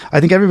I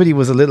think everybody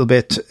was a little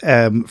bit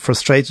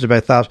frustrated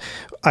about that.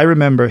 I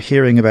remember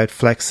hearing about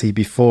Flexi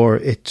before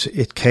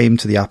it came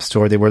to the App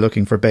Store. They were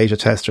looking for beta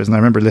testers, and I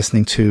remember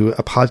listening to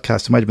a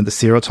podcast. It might have been the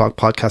Zero Talk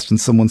podcast, and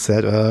someone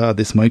said,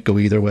 this might go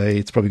either way.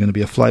 It's probably going to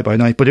be a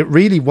fly-by-night. But it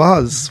really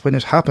was, when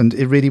it happened,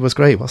 it really was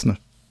great, wasn't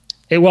it?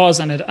 It was,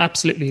 and it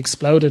absolutely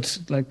exploded.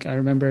 Like, I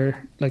remember,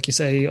 like you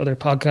say, other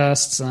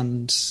podcasts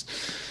and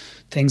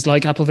things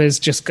like AppleViz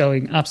just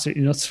going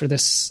absolutely nuts for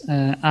this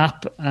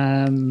app.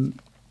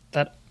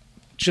 That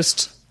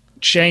just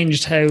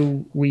changed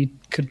how we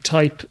could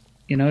type,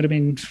 you know what I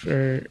mean,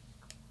 to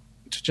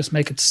just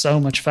make it so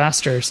much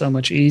faster, so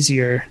much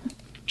easier,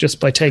 just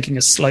by taking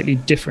a slightly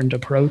different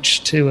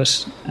approach to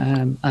it.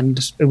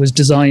 And it was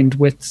designed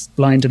with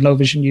blind and low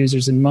vision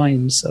users in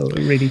mind. So it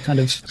really kind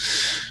of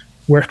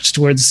worked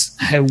towards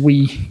how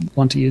we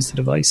want to use the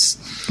device.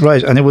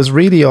 Right. And it was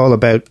really all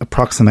about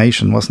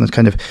approximation, wasn't it?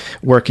 Kind of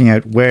working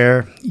out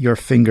where your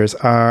fingers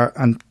are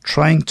and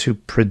trying to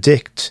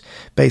predict,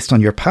 based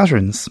on your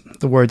patterns,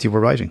 the words you were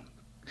writing.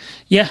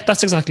 Yeah,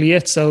 that's exactly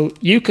it. So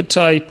you could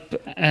type,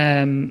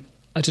 the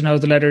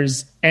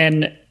letters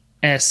N,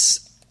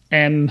 S,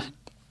 M,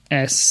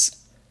 S,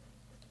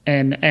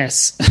 N,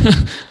 S,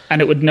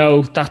 and it would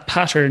know that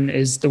pattern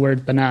is the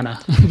word banana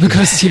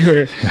because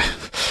the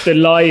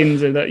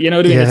lines are that, you know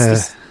what I mean? Yeah.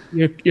 It's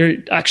this, you're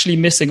actually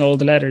missing all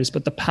the letters,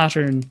 but the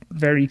pattern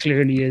very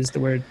clearly is the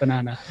word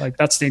banana. Like,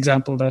 that's the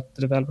example that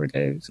the developer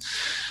gave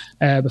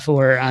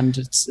before, and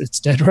it's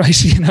dead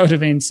right. You know what I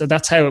mean? So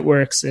that's how it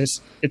works.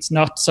 It's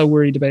not so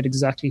worried about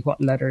exactly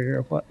what letter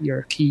or what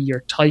your key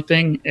you're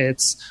typing.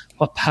 It's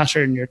what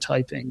pattern you're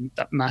typing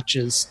that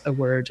matches a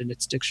word in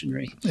its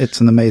dictionary. It's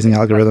an amazing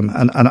algorithm.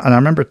 And I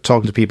remember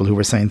talking to people who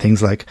were saying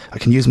things like, I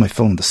can use my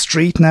phone in the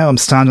street now. I'm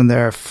standing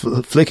there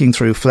flicking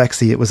through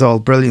Flexi. It was all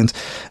brilliant.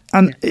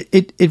 And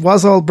it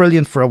was all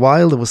brilliant for a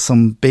while. There was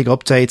some big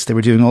updates. They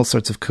were doing all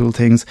sorts of cool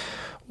things.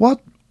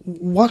 What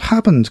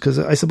happened? Because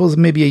I suppose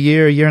maybe a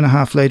year and a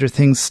half later,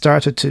 things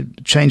started to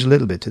change a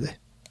little bit, did they?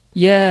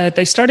 Yeah,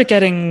 they started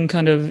getting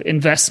kind of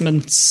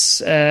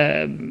investments,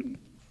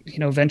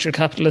 venture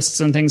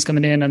capitalists and things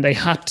coming in, and they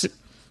had to,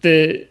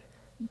 the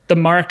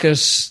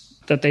market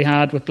that they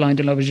had with blind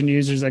and low vision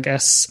users, I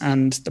guess,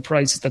 and the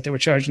prices that they were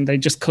charging, they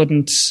just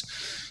couldn't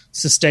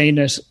sustain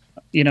it,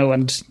 give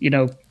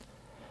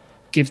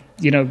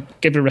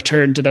a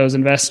return to those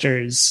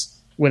investors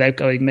without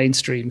going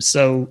mainstream.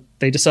 So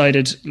they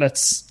decided,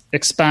 let's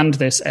expand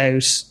this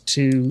out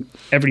to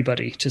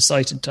everybody, to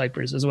sighted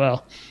typers as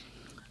well.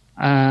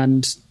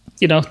 And,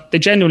 they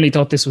genuinely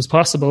thought this was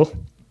possible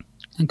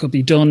and could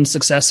be done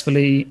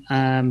successfully.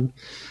 And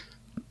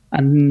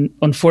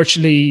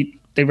unfortunately,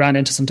 they ran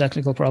into some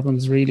technical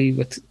problems, really,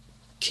 with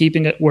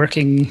keeping it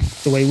working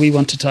the way we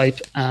want to type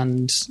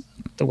and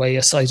the way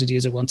a sighted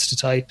user wants to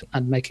type,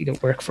 and making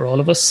it work for all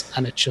of us.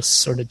 And it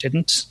just sort of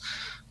didn't.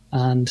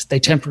 And they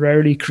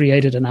temporarily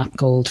created an app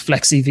called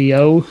Flexi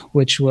VO,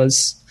 which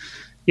was,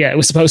 it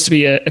was supposed to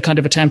be a kind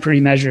of a temporary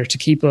measure to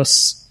keep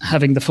us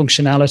having the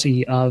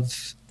functionality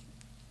of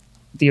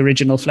the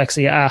original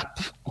Flexi app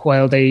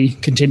while they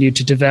continued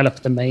to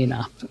develop the main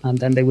app. And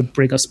then they would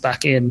bring us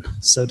back in,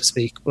 so to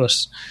speak. But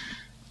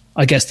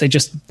I guess they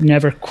just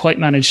never quite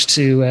managed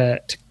to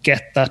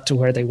get that to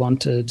where they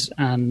wanted,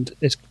 and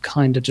it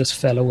kind of just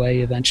fell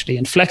away eventually.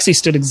 And Flexi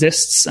still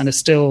exists and is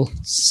still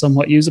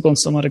somewhat usable and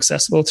somewhat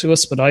accessible to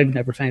us, but I've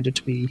never found it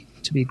to be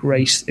a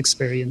great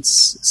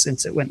experience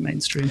since it went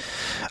mainstream.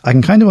 I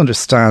can kind of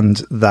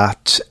understand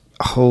that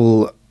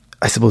whole,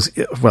 I suppose,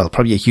 well,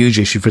 probably a huge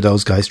issue for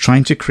those guys,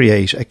 trying to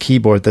create a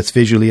keyboard that's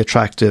visually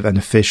attractive and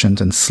efficient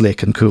and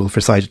slick and cool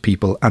for sighted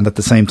people, and at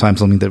the same time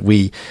something that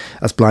we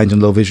as blind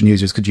and low vision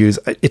users could use.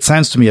 It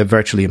sounds to me a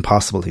virtually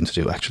impossible thing to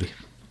do, actually.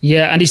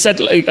 Yeah, and he said,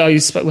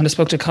 when I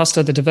spoke to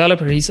Costa, the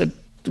developer, he said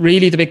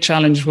really the big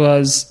challenge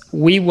was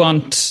we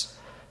want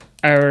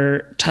our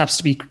taps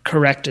to be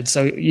corrected.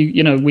 So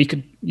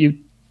you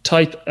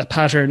type a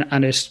pattern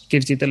and it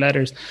gives you the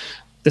letters.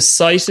 The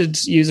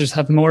sighted users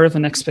have more of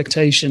an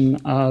expectation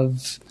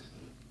of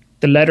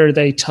the letter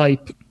they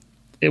type.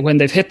 When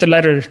they've hit the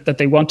letter that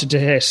they wanted to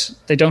hit,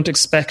 they don't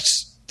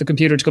expect the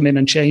computer to come in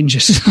and change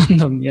it on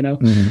them,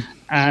 Mm-hmm.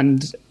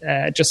 And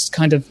just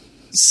kind of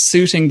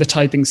suiting the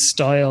typing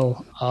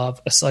style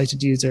of a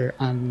sighted user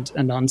and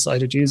a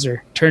non-sighted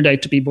user turned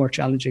out to be more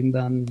challenging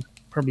than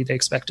probably they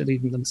expected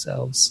even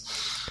themselves.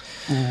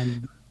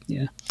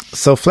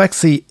 So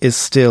Flexi is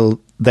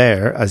still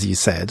there, as you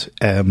said,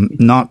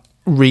 not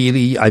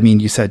really, I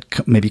mean, you said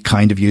maybe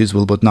kind of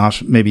usable, but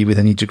not maybe with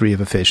any degree of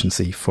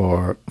efficiency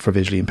for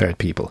visually impaired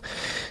people.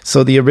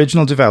 So the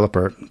original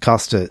developer,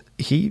 Costa,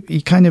 he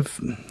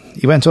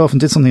went off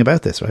and did something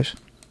about this, right?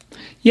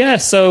 Yeah,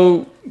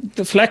 so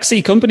the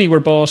Flexi company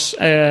were bought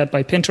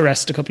by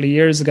Pinterest a couple of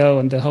years ago,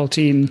 and the whole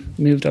team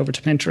moved over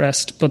to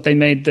Pinterest, but they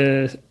made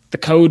the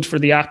code for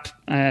the app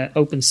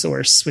open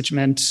source, which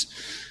meant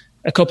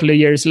a couple of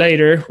years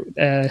later,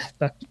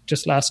 back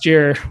just last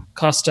year,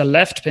 Costa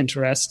left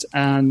Pinterest,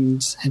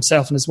 and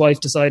himself and his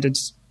wife decided,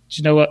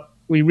 you know what,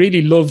 we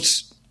really loved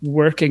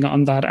working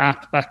on that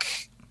app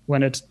back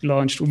when it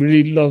launched. We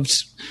really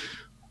loved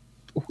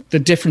the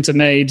difference it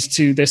made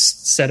to this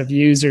set of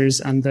users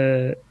and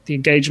the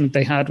engagement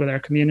they had with our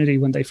community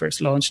when they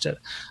first launched it.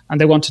 And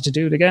they wanted to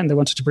do it again. They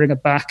wanted to bring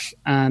it back,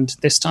 and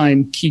this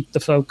time keep the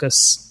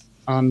focus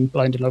on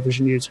blind and low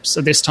vision users.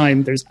 So this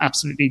time there's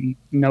absolutely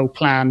no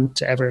plan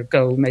to ever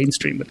go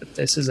mainstream with it.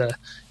 This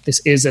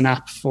is an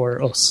app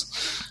for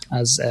us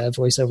as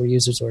voiceover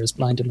users or as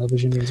blind and low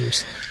vision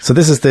users. So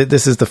this is the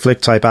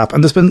FlickType app,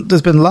 and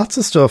there's been lots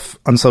of stuff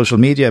on social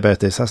media about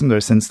this, hasn't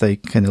there, since they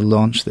kind of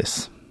launched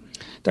this?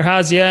 There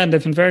has, yeah, and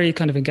they've been very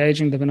kind of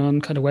engaging. They've been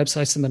on kind of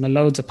websites, they've been on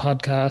loads of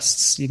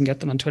podcasts. You can get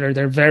them on Twitter.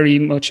 They're very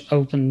much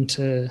open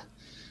to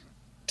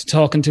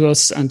talking to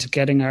us and to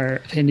getting our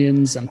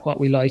opinions and what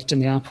we liked in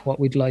the app, what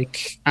we'd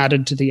like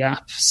added to the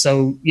app.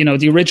 So,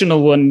 the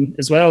original one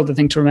as well, the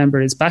thing to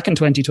remember is back in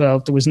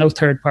 2012, there was no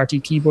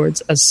third-party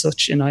keyboards as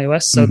such in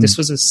iOS. So This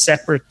was a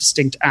separate,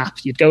 distinct app.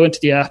 You'd go into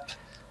the app,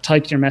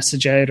 type your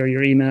message out or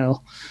your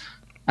email,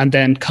 and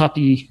then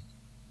copy.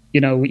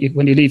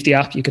 When you leave the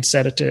app, you could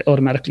set it to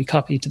automatically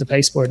copy to the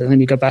pasteboard, and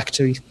then you go back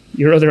to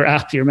your other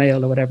app, your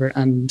mail or whatever,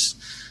 and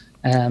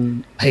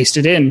paste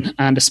it in.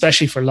 And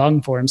especially for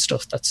long form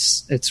stuff,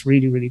 it's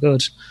really, really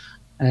good.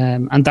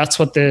 And that's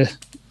what the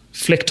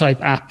FlickType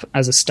app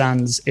as it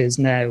stands is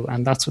now.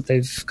 And that's what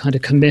they've kind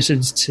of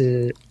committed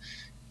to,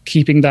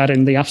 keeping that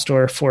in the App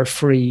Store for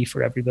free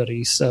for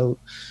everybody. So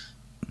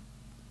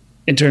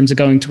in terms of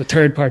going to a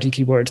third-party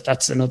keyboard,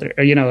 that's another,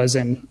 as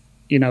in,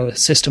 a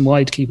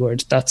system-wide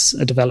keyboard, that's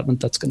a development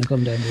that's going to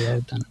come down the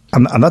road then.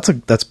 And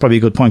that's probably a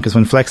good point, because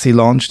when Flexi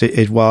launched,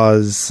 it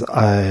was,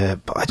 I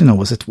don't know,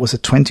 was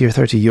it 20 or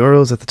 30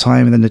 euros at the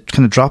time, and then it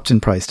kind of dropped in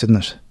price, didn't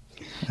it?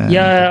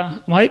 Yeah,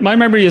 my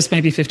memory is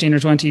maybe 15 or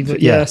 20, but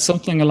yeah,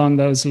 something along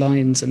those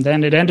lines. And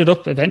then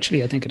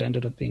eventually, I think it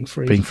ended up being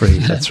free. Being free,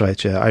 that's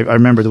right, yeah. I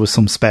remember there was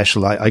some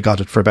special, I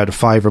got it for about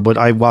 €5, but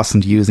I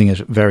wasn't using it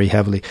very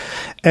heavily.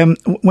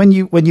 When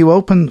you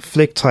open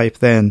FlickType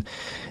then,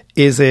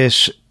 is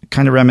it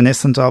kind of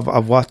reminiscent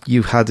of what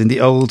you had in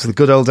the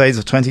good old days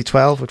of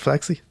 2012 with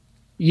Flexi?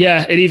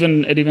 Yeah, it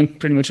even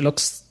pretty much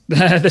looks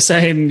the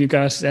same. You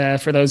got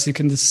for those who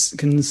can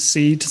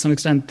see to some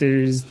extent,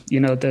 there's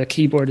the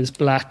keyboard is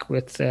black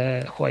with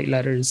white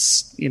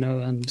letters,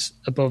 and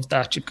above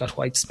that you've got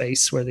white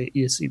space where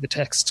you see the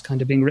text kind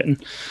of being written.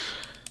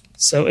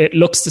 So it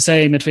looks the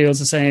same, it feels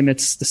the same,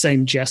 it's the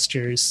same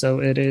gestures. So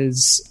it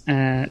is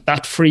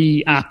that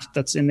free app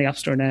that's in the App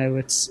Store now.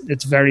 It's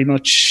very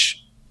much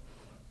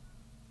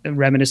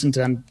reminiscent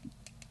and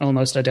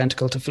almost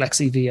identical to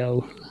Flexi VO,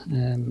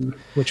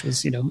 which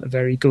was, a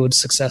very good,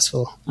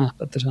 successful app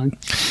at the time.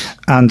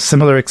 And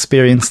similar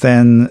experience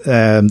then,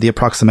 the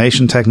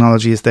approximation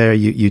technology is there.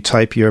 You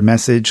type your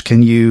message.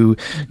 Can you,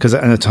 because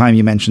at the time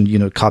you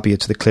mentioned, copy it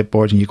to the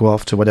clipboard and you go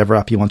off to whatever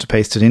app you want to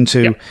paste it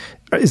into. Yep.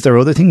 Is there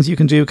other things you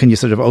can do? Can you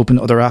sort of open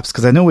other apps?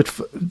 Because I know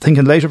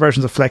thinking later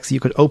versions of Flexi, you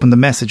could open the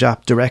message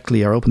app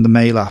directly or open the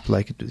mail app,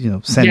 send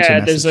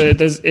your message.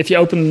 there's if you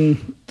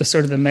open the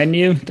sort of the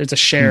menu, there's a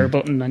share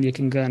button, and you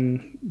can go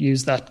and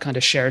use that kind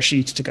of share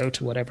sheet to go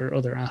to whatever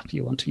other app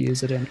you want to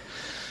use it in.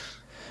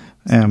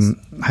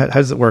 How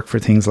does it work for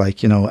things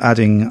like,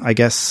 adding, I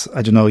guess,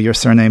 I don't know, your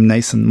surname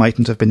Nason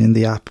mightn't have been in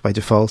the app by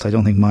default. I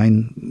don't think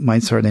my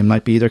surname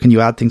might be either. Can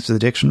you add things to the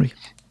dictionary?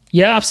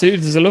 Yeah,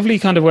 absolutely. There's a lovely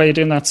kind of way of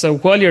doing that. So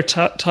while you're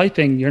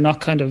typing, you're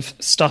not kind of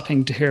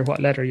stopping to hear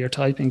what letter you're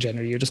typing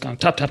generally. You're just going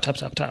tap, tap, tap,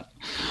 tap, tap.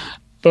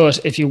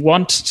 But if you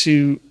want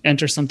to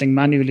enter something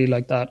manually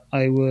like that,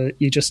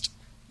 you just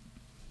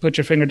put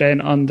your finger down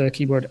on the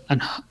keyboard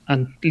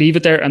and leave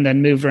it there and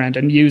then move around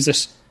and use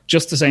it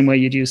just the same way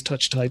you'd use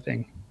touch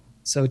typing.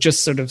 So it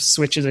just sort of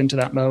switches into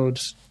that mode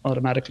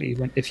automatically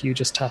if you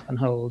just tap and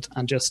hold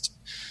and just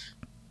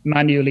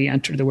manually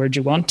enter the word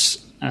you want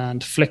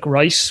and flick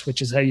right,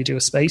 which is how you do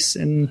a space.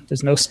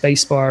 There's no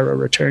space bar or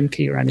return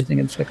key or anything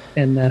in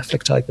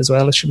flick type as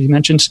well, it should be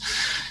mentioned.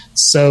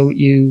 So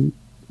you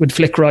would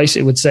flick right,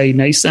 it would say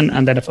Nason,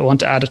 and then if I want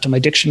to add it to my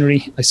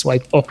dictionary, I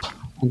swipe up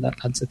and that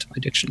adds it to my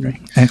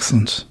dictionary.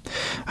 Excellent.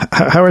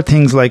 How are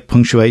things like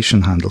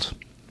punctuation handled?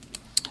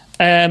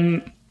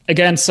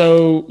 Again,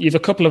 so you have a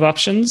couple of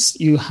options.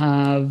 You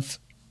have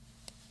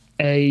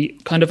a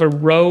kind of a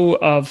row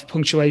of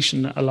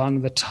punctuation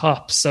along the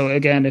top. So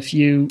again, if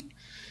you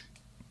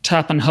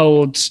tap and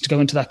hold to go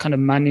into that kind of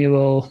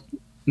manual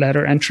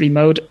letter entry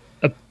mode,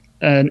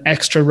 an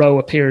extra row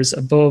appears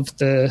above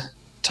the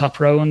top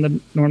row on the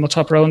normal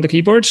top row on the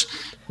keyboard,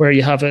 where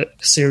you have a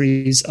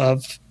series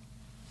of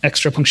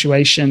extra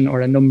punctuation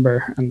or a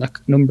number and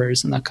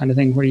numbers and that kind of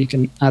thing, where you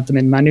can add them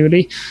in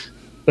manually.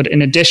 But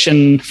in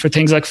addition, for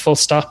things like full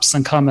stops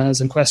and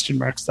commas and question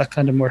marks, that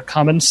kind of more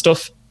common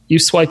stuff, you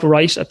swipe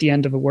right at the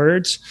end of a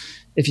word.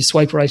 If you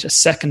swipe right a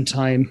second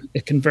time,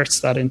 it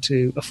converts that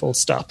into a full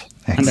stop.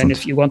 Excellent. And then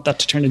if you want that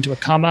to turn into a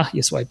comma,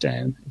 you swipe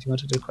down. If you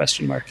want to do a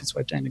question mark, you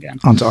swipe down again.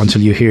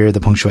 Until you hear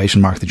the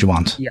punctuation mark that you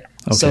want. Yeah.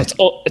 Okay. So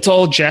it's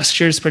all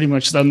gestures pretty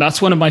much. And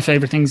that's one of my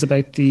favorite things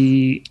about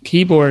the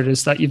keyboard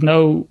is that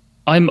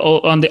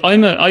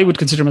I would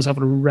consider myself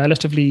a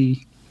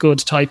relatively good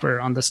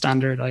typer on the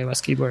standard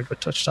iOS keyboard with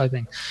touch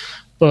typing.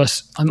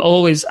 But I'm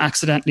always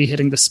accidentally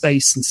hitting the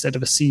space instead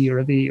of a C or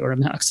a V, or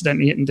I'm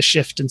accidentally hitting the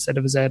shift instead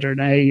of a Z or an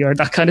A, or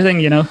that kind of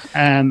thing,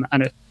 and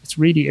it's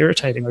really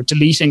irritating, or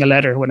deleting a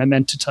letter when I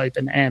meant to type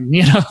an M,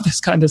 this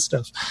kind of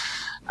stuff.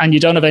 And you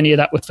don't have any of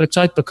that with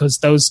FlickType because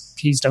those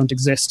keys don't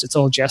exist. It's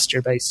all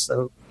gesture based.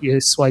 So you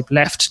swipe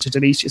left to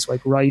delete, you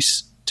swipe right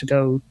to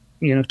go,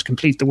 to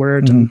complete the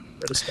word and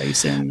put a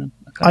space in.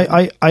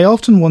 I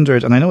often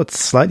wondered, and I know it's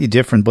slightly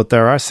different, but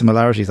there are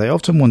similarities. I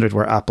often wondered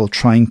were Apple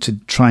trying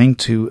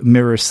to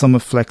mirror some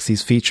of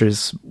Flexi's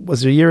features.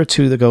 Was it a year or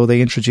two ago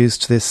they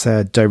introduced this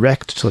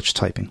direct touch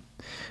typing?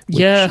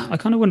 Yeah, I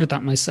kind of wondered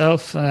that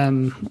myself.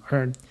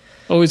 Or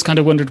always kind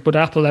of wondered, would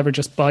Apple ever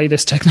just buy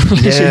this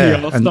technology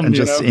off them? And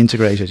just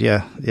integrate it,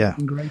 yeah.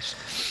 Great.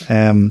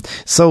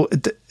 So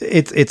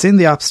it's in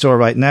the App Store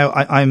right now.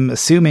 I'm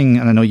assuming,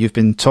 and I know you've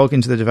been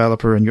talking to the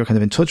developer and you're kind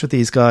of in touch with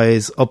these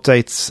guys,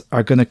 updates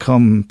are going to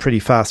come pretty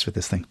fast with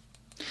this thing.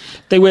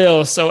 They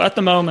will. So at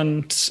the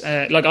moment,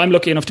 I'm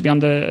lucky enough to be on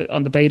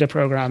the beta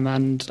program,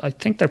 and I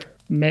think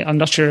I'm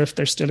not sure if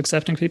they're still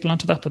accepting people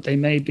onto that, but they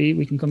may be.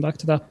 We can come back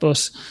to that.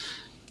 But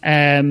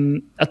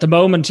at the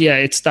moment,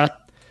 it's that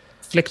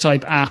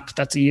FlickType app.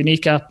 That's a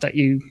unique app that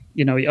you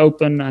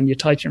open and you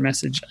type your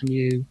message and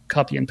you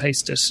copy and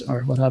paste it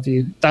or what have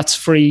you. That's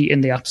free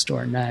in the App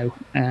Store now.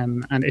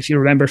 And if you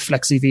remember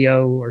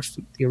FlexiVO or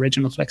the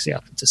original Flexi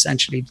app, it's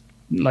essentially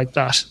like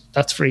that.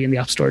 That's free in the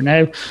App Store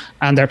now.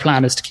 And their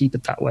plan is to keep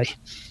it that way,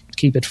 to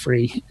keep it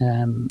free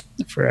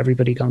for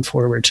everybody going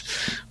forward.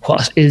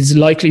 What is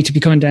likely to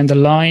be coming down the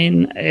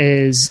line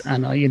is,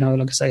 and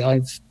like I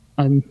say,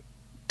 I'm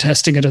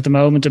testing it at the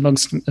moment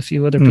amongst a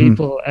few other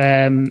people,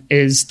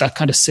 is that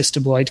kind of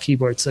system-wide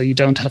keyboard. So you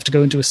don't have to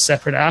go into a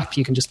separate app.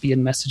 You can just be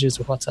in messages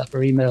with WhatsApp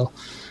or email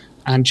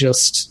and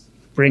just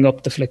bring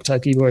up the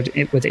FlickType keyboard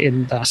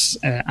within that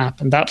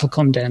app, and that will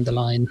come down the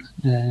line.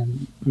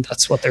 And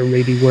that's what they're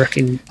really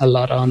working a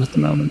lot on at the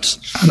moment.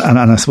 And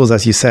I suppose,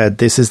 as you said,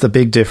 this is the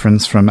big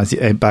difference from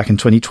back in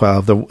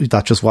 2012,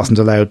 that just wasn't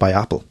allowed by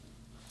Apple.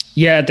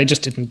 Yeah, they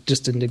just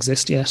didn't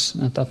exist yet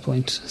at that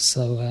point.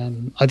 So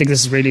I think this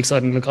is really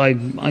exciting. Look,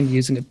 I'm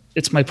using it.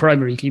 It's my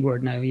primary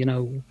keyboard now.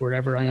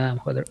 Wherever I am,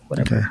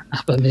 whatever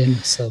app I'm in.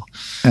 So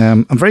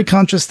I'm very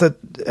conscious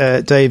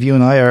that Dave, you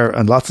and I are,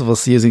 and lots of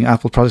us using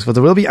Apple products, but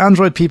there will be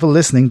Android people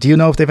listening. Do you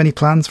know if they have any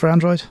plans for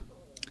Android?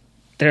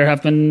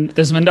 There's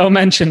been no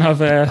mention of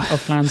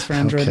plans for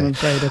Android. Okay. I'm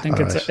afraid. I think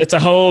it's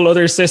a whole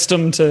other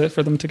system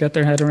for them to get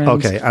their head around.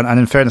 Okay, and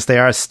in fairness, they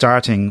are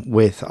starting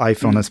with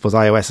iPhone. I suppose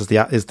iOS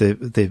is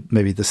the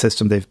maybe the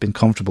system they've been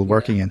comfortable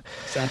working in.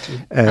 Exactly.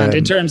 And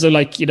in terms of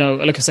like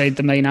I say,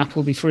 the main app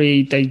will be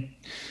free. They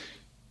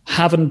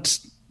haven't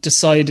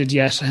decided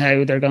yet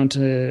how they're going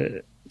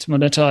to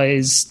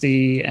monetize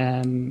the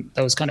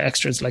those kind of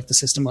extras like the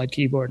system-wide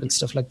keyboard and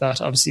stuff like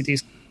that. Obviously,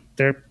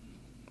 they're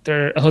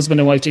a husband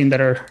and wife team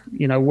that are,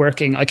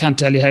 working. I can't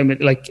tell you how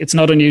many, it's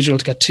not unusual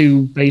to get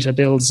 2 beta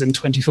builds in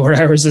 24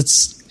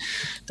 hours.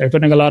 They're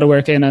putting a lot of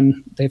work in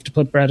and they have to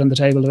put bread on the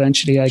table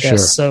eventually, I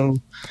guess. Sure.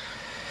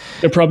 So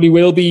there probably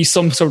will be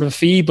some sort of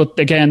fee, but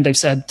again, they've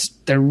said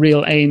their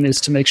real aim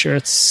is to make sure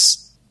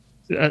it's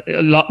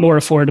a lot more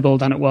affordable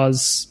than it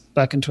was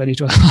back in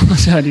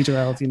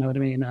 2012, you know what I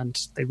mean? And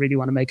they really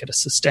want to make it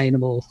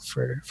sustainable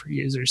for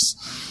users.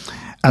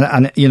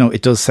 And you know,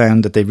 it does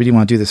sound that they really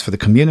want to do this for the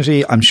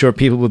community. I'm sure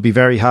people would be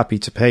very happy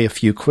to pay a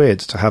few quid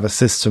to have a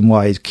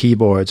system-wide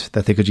keyboard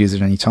that they could use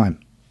at any time.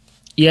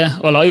 Yeah,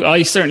 well,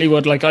 I certainly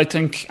would. Like, I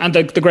think, and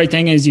the great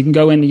thing is you can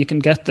go in, you can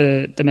get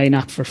the main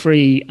app for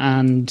free,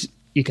 and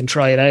you can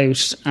try it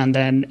out. And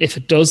then if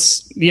it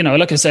does, you know,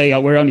 like I say,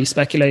 we're only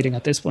speculating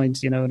at this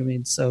point, you know what I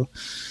mean? So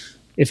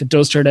if it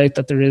does turn out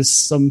that there is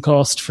some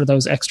cost for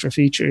those extra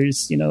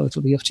features, you know, it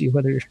will be up to you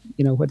whether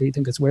you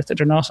think it's worth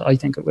it or not. I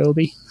think it will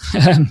be.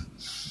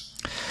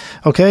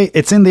 Okay,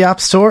 it's in the App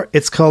Store.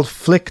 It's called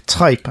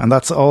FlickType, and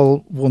that's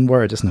all one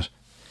word, isn't it?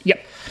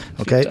 Yep.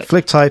 Okay,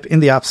 FlickType in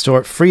the App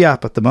Store, free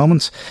app at the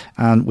moment,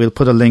 and we'll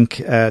put a link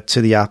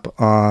to the app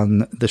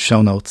on the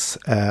show notes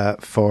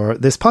for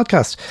this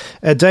podcast.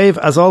 Dave,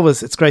 as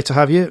always, it's great to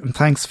have you, and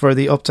thanks for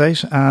the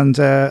update, and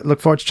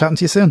look forward to chatting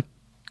to you soon.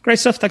 Great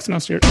stuff. Thanks so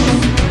much, Stuart.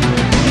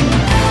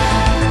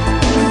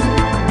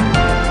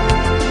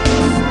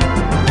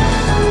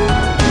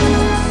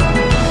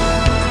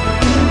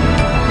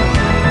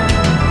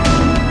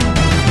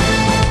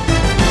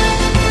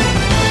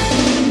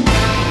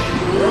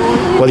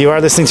 Well, you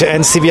are listening to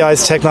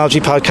NCBI's Technology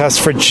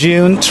Podcast for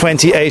June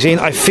 2018.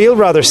 I feel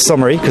rather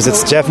summery because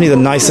it's definitely the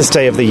nicest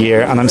day of the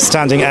year, and I'm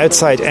standing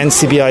outside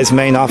NCBI's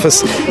main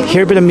office.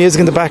 Hear a bit of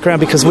music in the background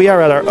because we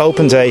are at our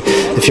open day.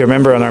 If you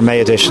remember on our May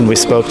edition, we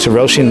spoke to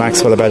Roisin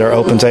Maxwell about our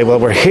open day. Well,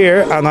 we're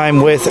here, and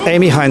I'm with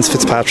Amy Hines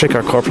Fitzpatrick,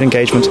 our Corporate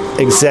Engagement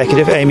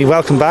Executive. Amy,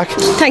 welcome back.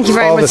 Thank you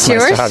very much, Stuart.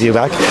 Nice to have you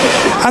back.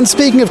 And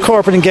speaking of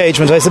corporate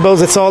engagement, I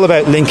suppose it's all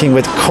about linking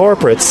with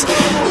corporates.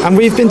 And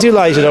we've been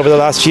delighted over the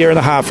last year and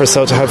a half or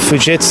so to have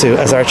Fujitsu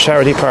as our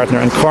charity partner,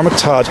 and Cormac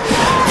Todd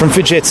from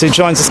Fujitsu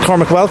joins us.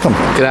 Cormac, welcome.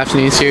 Good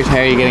afternoon, Stuart. How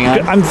are you getting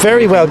on? I'm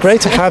very well. Great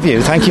to have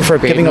you. Thank you for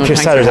giving up your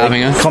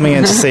Saturday, coming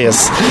in to see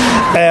us.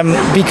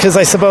 Because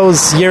I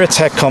suppose you're a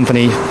tech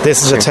company.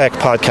 This is a tech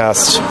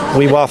podcast.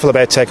 We waffle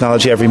about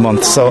technology every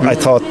month, so I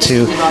thought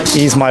to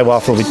ease my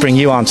waffle, we'd bring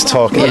you on to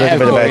talk a little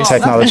bit about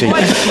technology.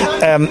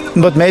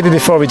 But maybe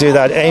before we do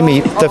that,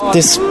 Amy,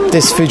 this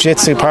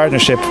Fujitsu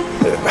partnership,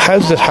 how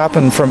did it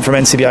happen from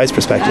NCBI's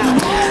perspective?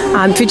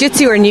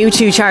 Fujitsu are new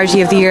to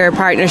Charity of the Year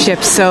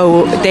partnership,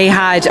 so they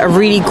had a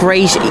really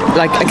great,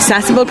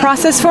 accessible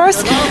process for us.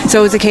 So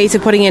it was a case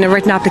of putting in a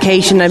written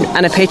application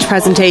and a pitch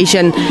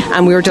presentation,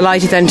 and we were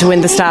delighted then to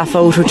win the staff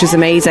vote, which was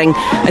amazing.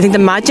 I think the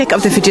magic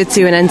of the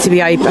Fujitsu and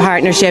NCBI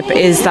partnership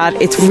is that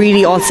it's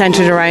really all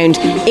centred around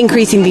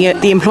increasing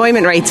the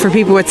employment rates for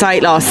people with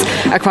sight loss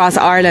across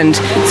Ireland.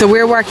 So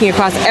we're working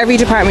across every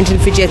department in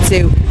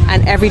Fujitsu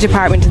and every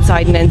department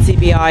inside an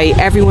NCBI.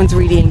 Everyone's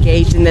really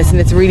engaged in this, and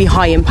it's a really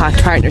high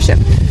impact partnership.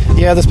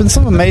 Yeah, there's been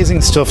some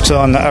amazing stuff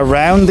done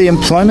around the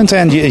employment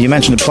end. You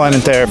mentioned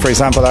employment there. For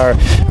example, our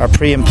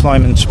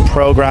pre-employment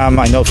program.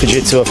 I know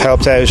Fujitsu have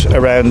helped out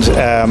around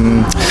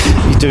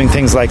doing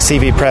things like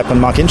CV prep and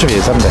mock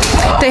interviews, haven't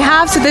they? They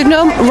have. So they've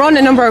run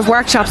a number of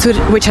workshops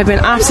which have been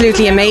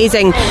absolutely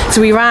amazing.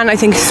 So we ran, I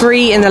think,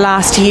 3 in the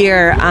last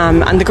year.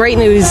 And the great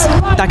news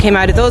that came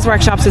out of those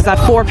workshops is that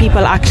 4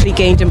 people actually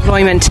gained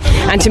employment.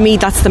 And to me,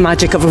 that's the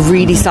magic of a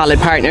really solid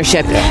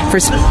partnership for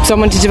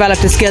someone to develop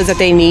the skills that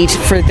they need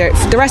for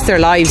the rest of their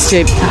lives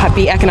to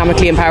be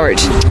economically empowered.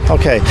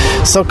 Okay,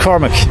 so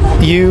Cormac,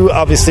 you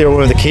obviously are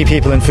one of the key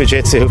people in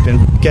Fujitsu who've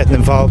been getting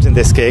involved in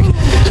this gig.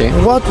 Okay.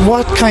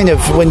 What kind of,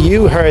 when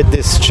you heard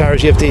this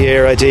Charity of the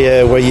Year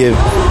idea, were you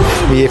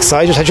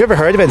excited? Had you ever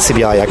heard of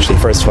NCBI actually,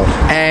 first of all?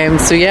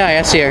 So yeah,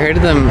 I heard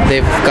of them.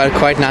 They've got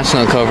quite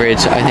national coverage.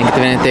 I think at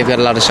the minute they've got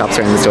a lot of shops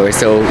around the store,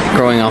 so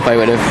growing up I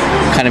would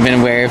have kind of been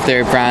aware of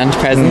their brand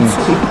presence.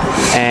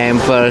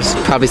 But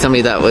probably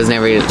somebody that was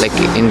never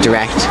in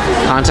direct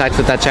contact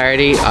with that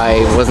charity, I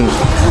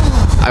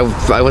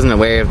wasn't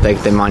aware of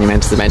the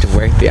monumental amount of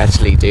work they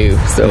actually do.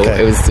 So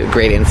It was a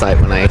great insight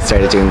when I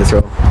started doing this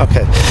role.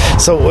 Okay,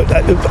 so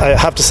I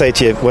have to say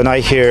to you, when I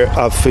hear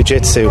of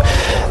Fujitsu,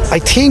 I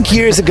think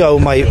years ago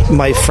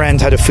my friend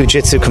had a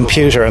Fujitsu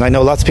computer, and I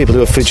know lots of people who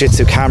have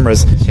Fujitsu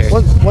cameras.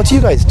 Sure. What do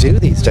you guys do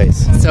these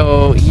days?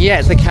 So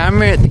yeah, the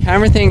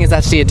camera thing is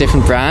actually a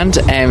different brand,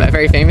 a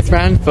very famous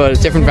brand, but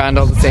a different brand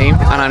all the same,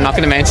 and I'm not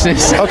going to mention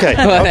it. Okay,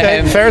 but,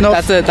 fair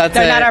enough. They're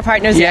not our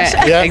partners yet.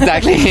 Yeah,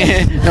 exactly.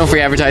 No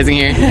free advertising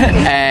here.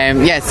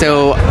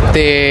 So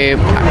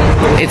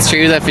it's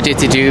true that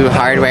Fujitsu do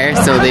hardware,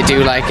 so they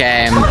do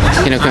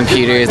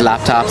computers,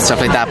 laptops, stuff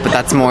like that, but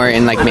that's more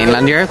in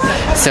mainland Europe.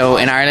 So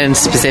in Ireland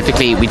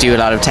specifically, we do a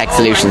lot of tech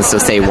solutions, so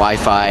say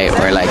Wi-Fi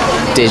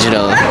or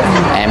digital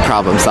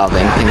problem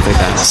solving, things like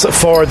that. So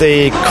for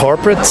the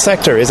corporate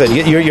sector, is it?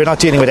 You're not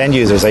dealing with end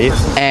users, are you?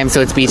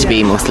 So it's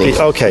B2B mostly.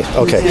 Okay.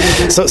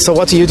 So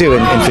what do you do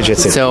in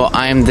Fujitsu? So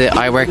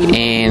I work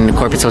in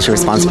corporate social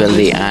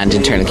responsibility and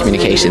internal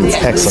communications.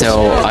 Excellent.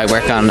 So I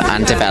work on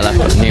and develop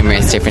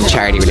numerous different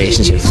charity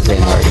relationships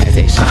within the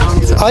organisation.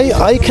 So.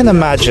 I can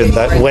imagine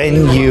that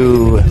when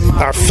you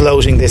are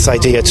floating this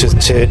idea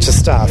to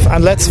staff,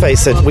 and let's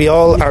face it, we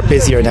all are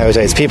busier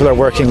nowadays. People are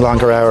working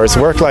longer hours.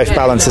 Work-life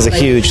balance is a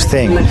huge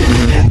thing.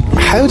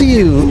 How do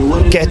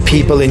you get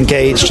people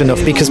engaged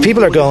enough? Because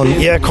people are going,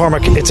 yeah,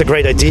 Cormac, it's a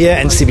great idea.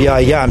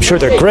 NCBI, yeah, I'm sure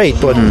they're great,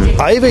 but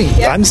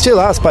I'm still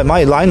asked by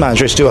my line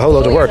manager to do a whole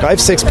load of work. I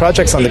have 6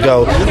 projects on the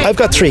go. I've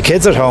got 3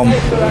 kids at home.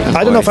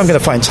 I don't know if I'm going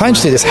to find time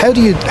to do this. How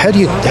do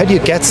you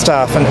get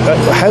staff, and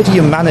how do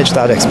you manage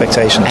that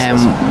expectation?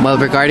 Well,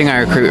 regarding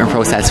our recruitment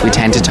process, we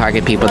tend to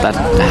target people that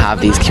have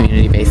these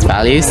community-based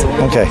values.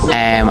 Okay.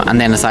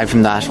 And then aside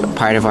from that,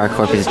 part of our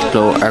corporate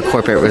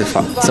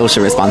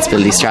social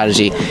responsibility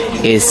strategy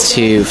is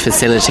to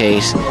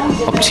facilitate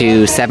up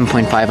to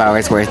 7.5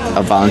 hours worth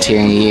of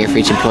volunteering a year for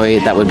each employee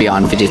that would be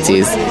on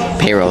Fujitsu's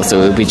payroll.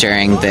 So it would be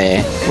during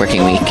the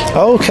working week.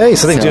 Okay,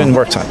 so they're doing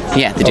work time.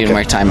 Yeah, they're doing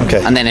work time.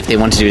 Okay. And then if they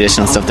want to do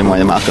additional stuff, they're more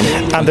than welcome.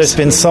 And there's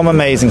been some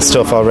amazing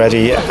stuff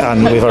already,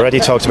 and we've already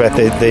talked about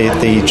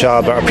the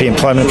job or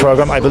pre-employment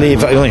program. I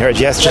believe I only heard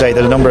yesterday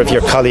that a number of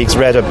your colleagues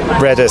read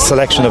a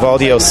selection of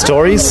audio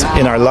stories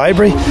in our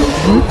library.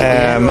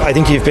 I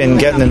think you've been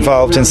getting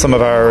involved in some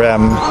of our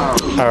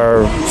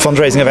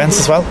fundraising events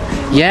as well.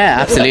 Yeah,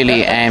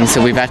 absolutely.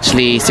 So we've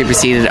actually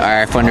superseded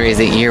our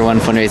year 1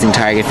 fundraising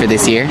target for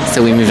this year.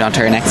 So we moved on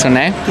to our next one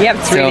now. Yep,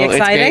 it's really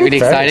exciting. It's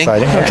Very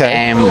exciting.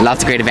 Okay.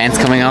 Lots of great events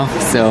coming up.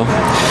 So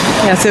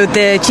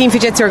the Team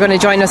Fujitsu are going to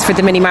join us for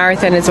the mini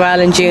marathon as well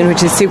in June,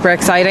 which is super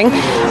exciting.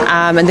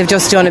 And they've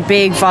just done a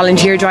big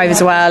volunteer drive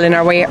as well in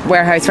our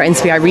warehouse for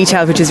NCBI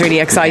Retail, which is really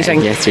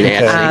exciting.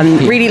 Yesterday,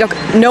 really, look,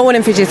 no one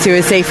in Fujitsu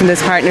is safe from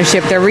this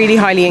partnership. They're really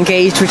highly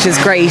engaged, which is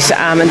great,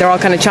 and they're all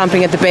kind of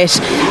chomping at the bit.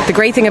 The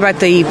great thing about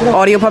the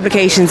audio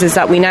publications is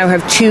that we now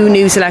have 2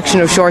 new selection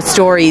of short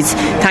stories,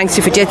 thanks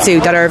to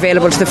Fujitsu, that are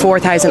available to the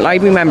 4,000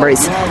 library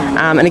members.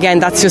 And again,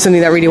 that's just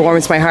something that really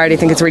warms my heart. I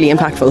think it's really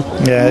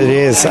impactful. Yeah, it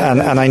is.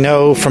 And I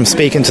know from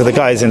speaking to the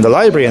guys in the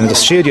library and the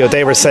studio,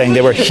 they were saying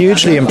they were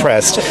hugely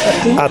impressed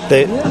at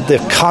the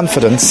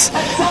confidence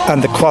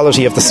and the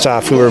quality of the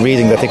staff who were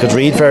reading, that they could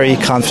read very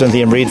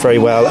confidently and read very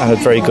well, and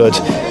had very good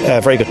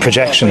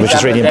projection, which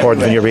is really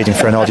important when you're reading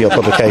for an audio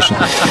publication.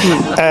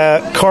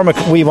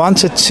 Cormac, we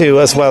wanted to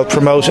as well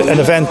promote an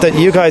event that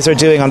you guys are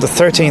doing on the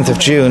 13th of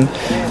June,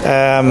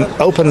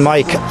 open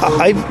mic.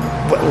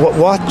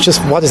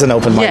 What is an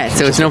open mic? Yeah,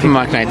 so it's an open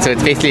mic night. So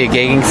it's basically a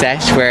gigging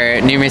set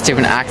where numerous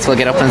different acts will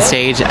get up on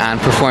stage and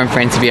perform for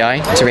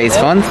NCBI to raise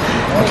funds.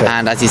 Okay.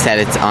 And as you said,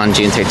 it's on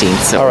June 13th.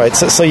 So all right.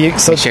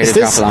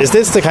 Is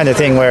this the kind of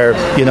thing where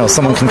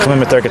someone can come in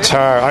with their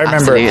guitar? I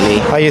remember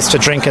I used to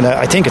drink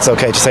I think it's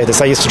okay to say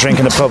this. I used to drink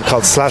in a pub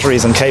called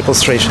Slattery's on Capel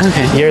Street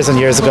years and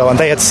years ago, and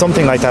they had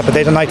something like that. But they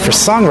had a night for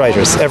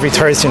songwriters every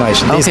Thursday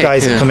night. And these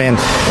guys would come in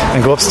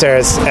and go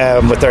upstairs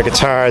with their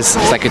guitars.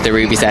 It's like at the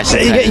Ruby session.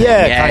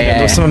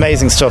 There was some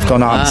amazing stuff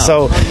going on. Wow.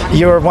 So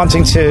you're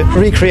wanting to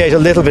recreate a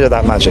little bit of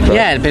that magic, right?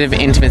 Yeah, a bit of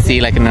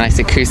intimacy, like in a nice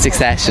acoustic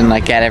session,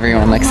 like get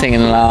everyone like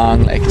singing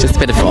along, like just a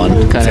bit of fun.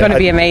 It's going to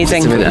be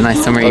amazing. Just a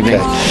nice summer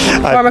evening.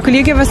 Cormac, will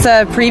you give us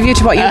a preview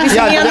to what you'll be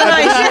singing on the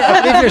night?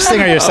 I believe you're a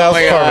singer yourself,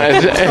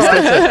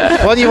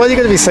 Cormac. What are you going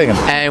to be singing?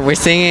 We're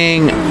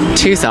singing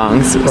 2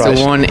 songs. Right.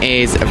 So one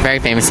is a very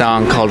famous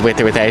song called With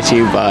or Without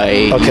You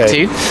by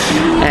U2.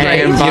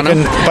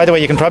 By the way,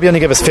 you can probably only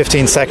give us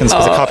 15 seconds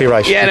because of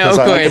copyright. Yeah, no, of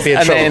course.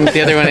 And then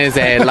the other one is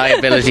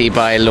Liability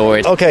by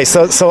Lord. Okay,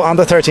 so on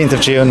the 13th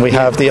of June we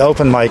have the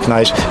open mic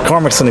night.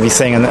 Cormac's going to be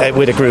singing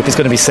with a group. He's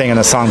going to be singing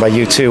a song by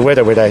U2, With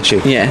or Without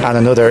You, and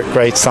another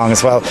great song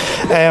as well.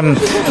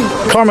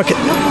 Cormac,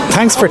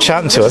 thanks for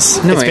chatting to us.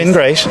 It's been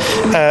great.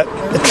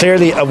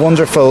 Clearly a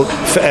wonderful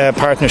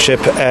partnership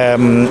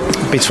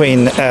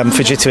between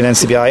Fujitsu and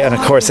NCBI, and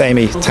of course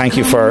Amy, thank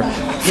you for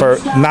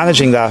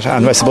managing that,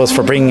 and I suppose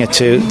for bringing it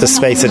to the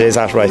space it is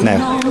at right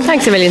now.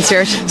 Thanks a million,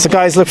 Stuart. So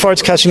guys, look forward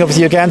to catching up with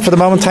you again. For the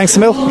moment, thanks a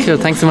mil. Cool,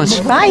 thanks so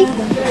much. Bye.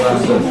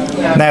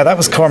 Now that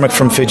was Cormac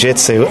from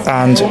Fujitsu,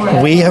 and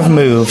we have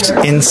moved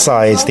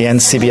inside the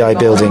NCBI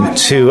building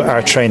to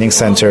our training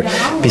centre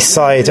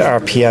beside our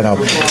piano,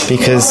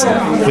 because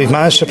we've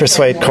managed to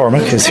persuade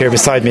Cormac, who's here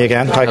beside me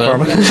again, hi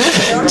Cormac,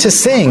 to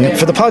sing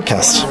for the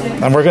podcast.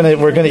 And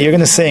you're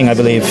gonna sing, I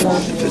believe,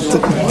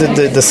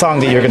 the song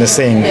that you're going to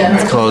sing.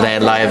 It's called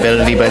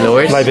Liability by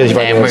Lord. Liability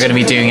by Lord. We're going to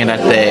be doing it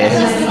at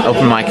the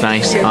open mic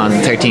night on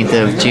 13th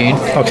of June.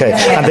 Okay,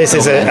 and this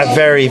is a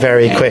very,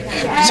 very quick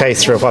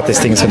taster of what this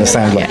thing's going to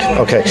sound like.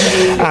 Yeah. Okay,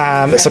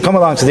 so come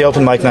along to the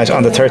open mic night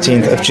on the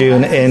 13th of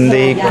June in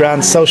the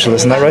Grand Social,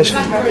 isn't that right?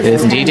 It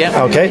is indeed,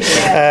 yeah. Okay,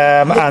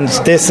 and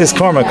this is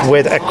Cormac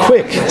with a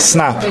quick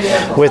snap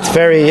with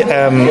very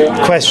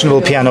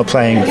questionable piano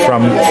playing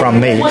from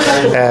me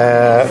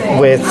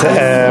with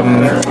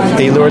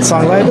the Lord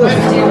song Liability.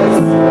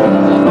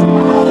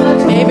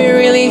 Baby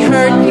really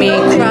hurt me,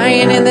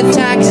 crying in the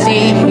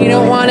taxi. You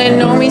don't want to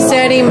know me,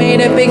 said he made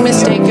a big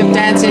mistake of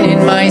dancing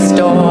in my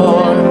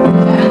store.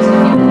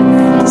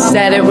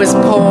 Said it was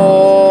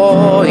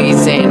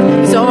poison,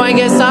 so I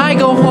guess I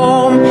go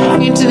home.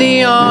 into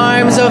the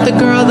arms of the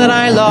girl that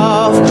I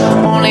love.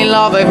 Only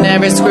love I've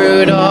never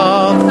screwed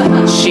up.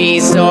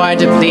 She's so hard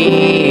to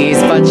please,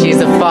 but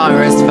she's a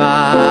forest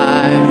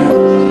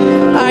fire.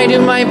 I do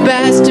my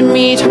best to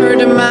meet her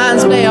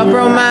demands, play up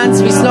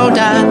romance, we slow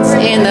dance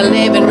in the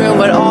living room,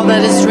 but all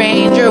that a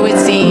stranger would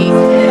see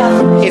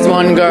is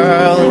one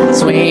girl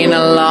swaying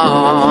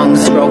along,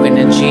 stroking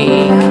a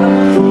cheek.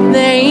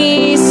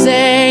 They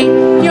say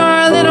you're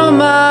a little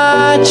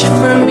much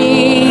for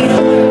me,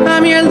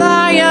 I'm your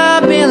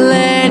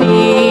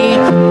liability.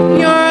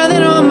 You're a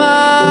little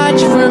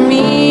much for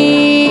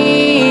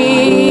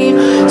me.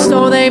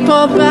 So they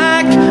pull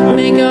back,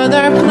 make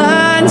other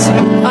plans.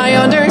 I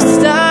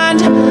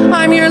understand,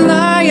 I'm your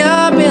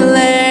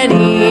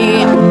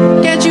liability.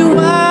 Get you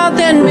out,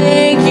 then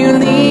make you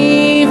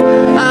leave.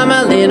 I'm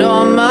a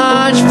little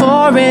much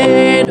for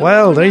it.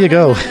 Well, there you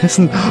go.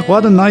 Listen,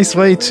 what a nice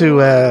way to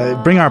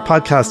bring our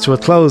podcast to a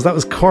close. That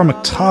was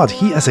Cormac Todd.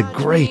 He has a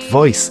great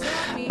voice.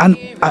 And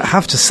I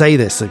have to say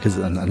this, because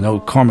I know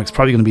Cormac's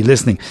probably going to be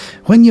listening.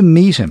 When you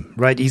meet him,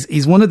 right,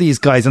 he's one of these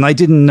guys, and I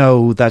didn't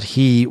know that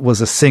he was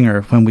a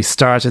singer when we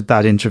started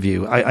that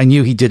interview. I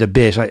knew he did a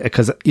bit,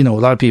 because, you know, a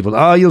lot of people,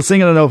 you'll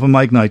sing at an open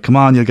mic night, come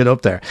on, you'll get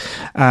up there.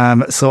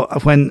 So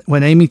when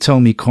Amy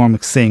told me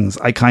Cormac sings,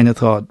 I kind of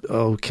thought,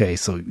 okay,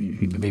 so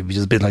maybe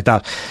just a bit like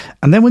that.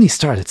 And then when he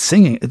started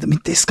singing, I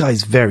mean, this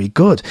guy's very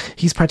good.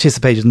 He's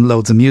participated in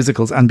loads of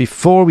musicals, and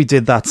before we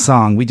did that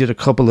song, we did a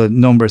couple of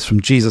numbers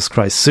from Jesus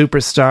Christ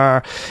Superstar.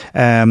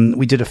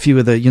 We did a few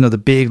of the, you know, the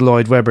big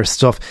Lloyd Webber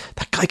stuff.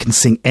 That guy can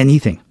sing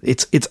anything.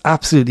 It's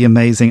absolutely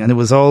amazing. And it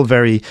was all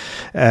very,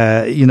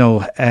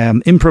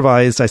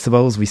 improvised, I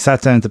suppose. We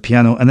sat down at the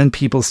piano and then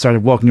people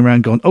started walking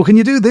around going, can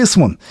you do this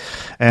one?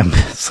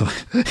 So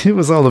it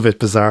was all a bit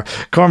bizarre.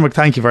 Cormac,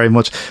 thank you very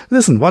much.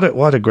 Listen, what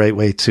a great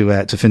way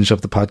to finish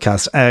up the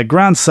podcast.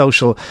 Grand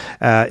Social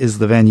is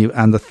the venue,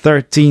 and the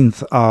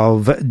 13th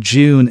of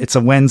June, it's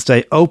a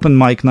Wednesday, open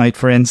mic night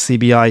for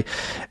NCBI.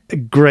 A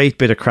great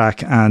bit of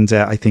crack, and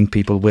I think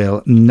people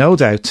will no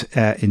doubt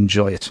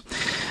enjoy it.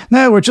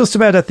 Now, we're just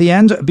about at the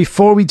end.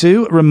 Before we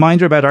do, a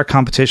reminder about our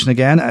competition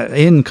again,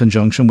 in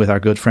conjunction with our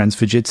good friends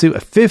Fujitsu. A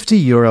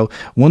 €50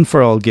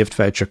 one-for-all gift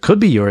voucher could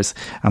be yours,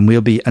 and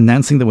we'll be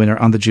announcing the winner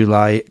on the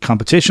July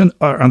competition,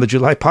 or on the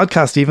July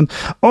podcast even.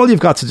 All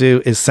you've got to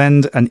do is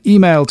send an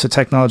email to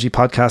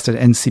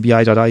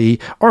technologypodcast@ncbi.ie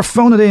or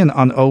phone it in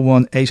on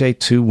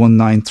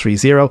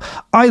 018821930.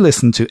 I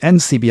listen to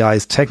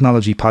NCBI's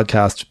Technology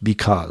Podcast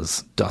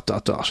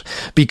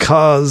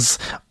because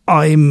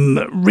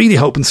I'm really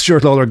hoping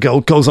Stuart Lawler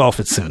goes off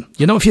it soon.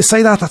 You know, if you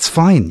say that, that's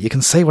fine. You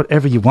can say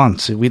whatever you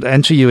want. We'll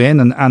enter you in,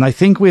 and I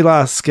think we'll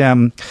ask,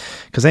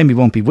 because Amy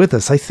won't be with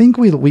us, I think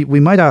we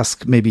might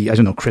ask maybe, I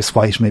don't know, Chris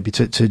White maybe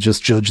to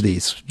just judge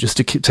these, just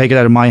to take it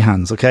out of my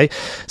hands, okay?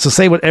 So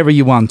say whatever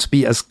you want.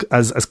 Be as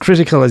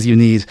critical as you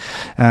need.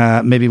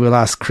 Maybe we'll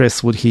ask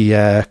Chris, would he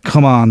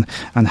come on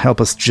and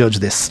help us judge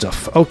this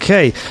stuff?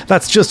 Okay,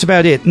 that's just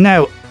about it.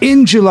 Now,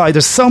 in July,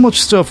 there's so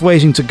much stuff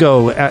waiting to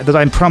go that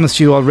I promised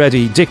you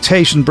already.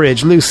 Dictation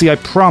Bridge. Lucy, I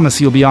promise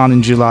you'll be on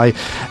in July.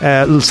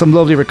 Some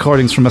lovely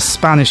recordings from a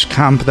Spanish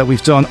camp that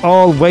we've done,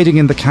 all waiting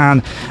in the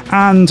can.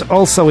 And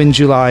also in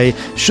July,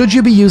 should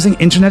you be using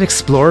Internet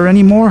Explorer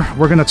anymore?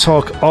 We're going to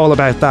talk all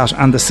about that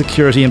and the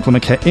security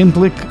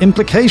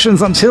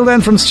implications. Until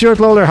then, from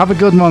Stuart Lawler, have a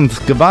good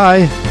month.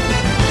 Goodbye.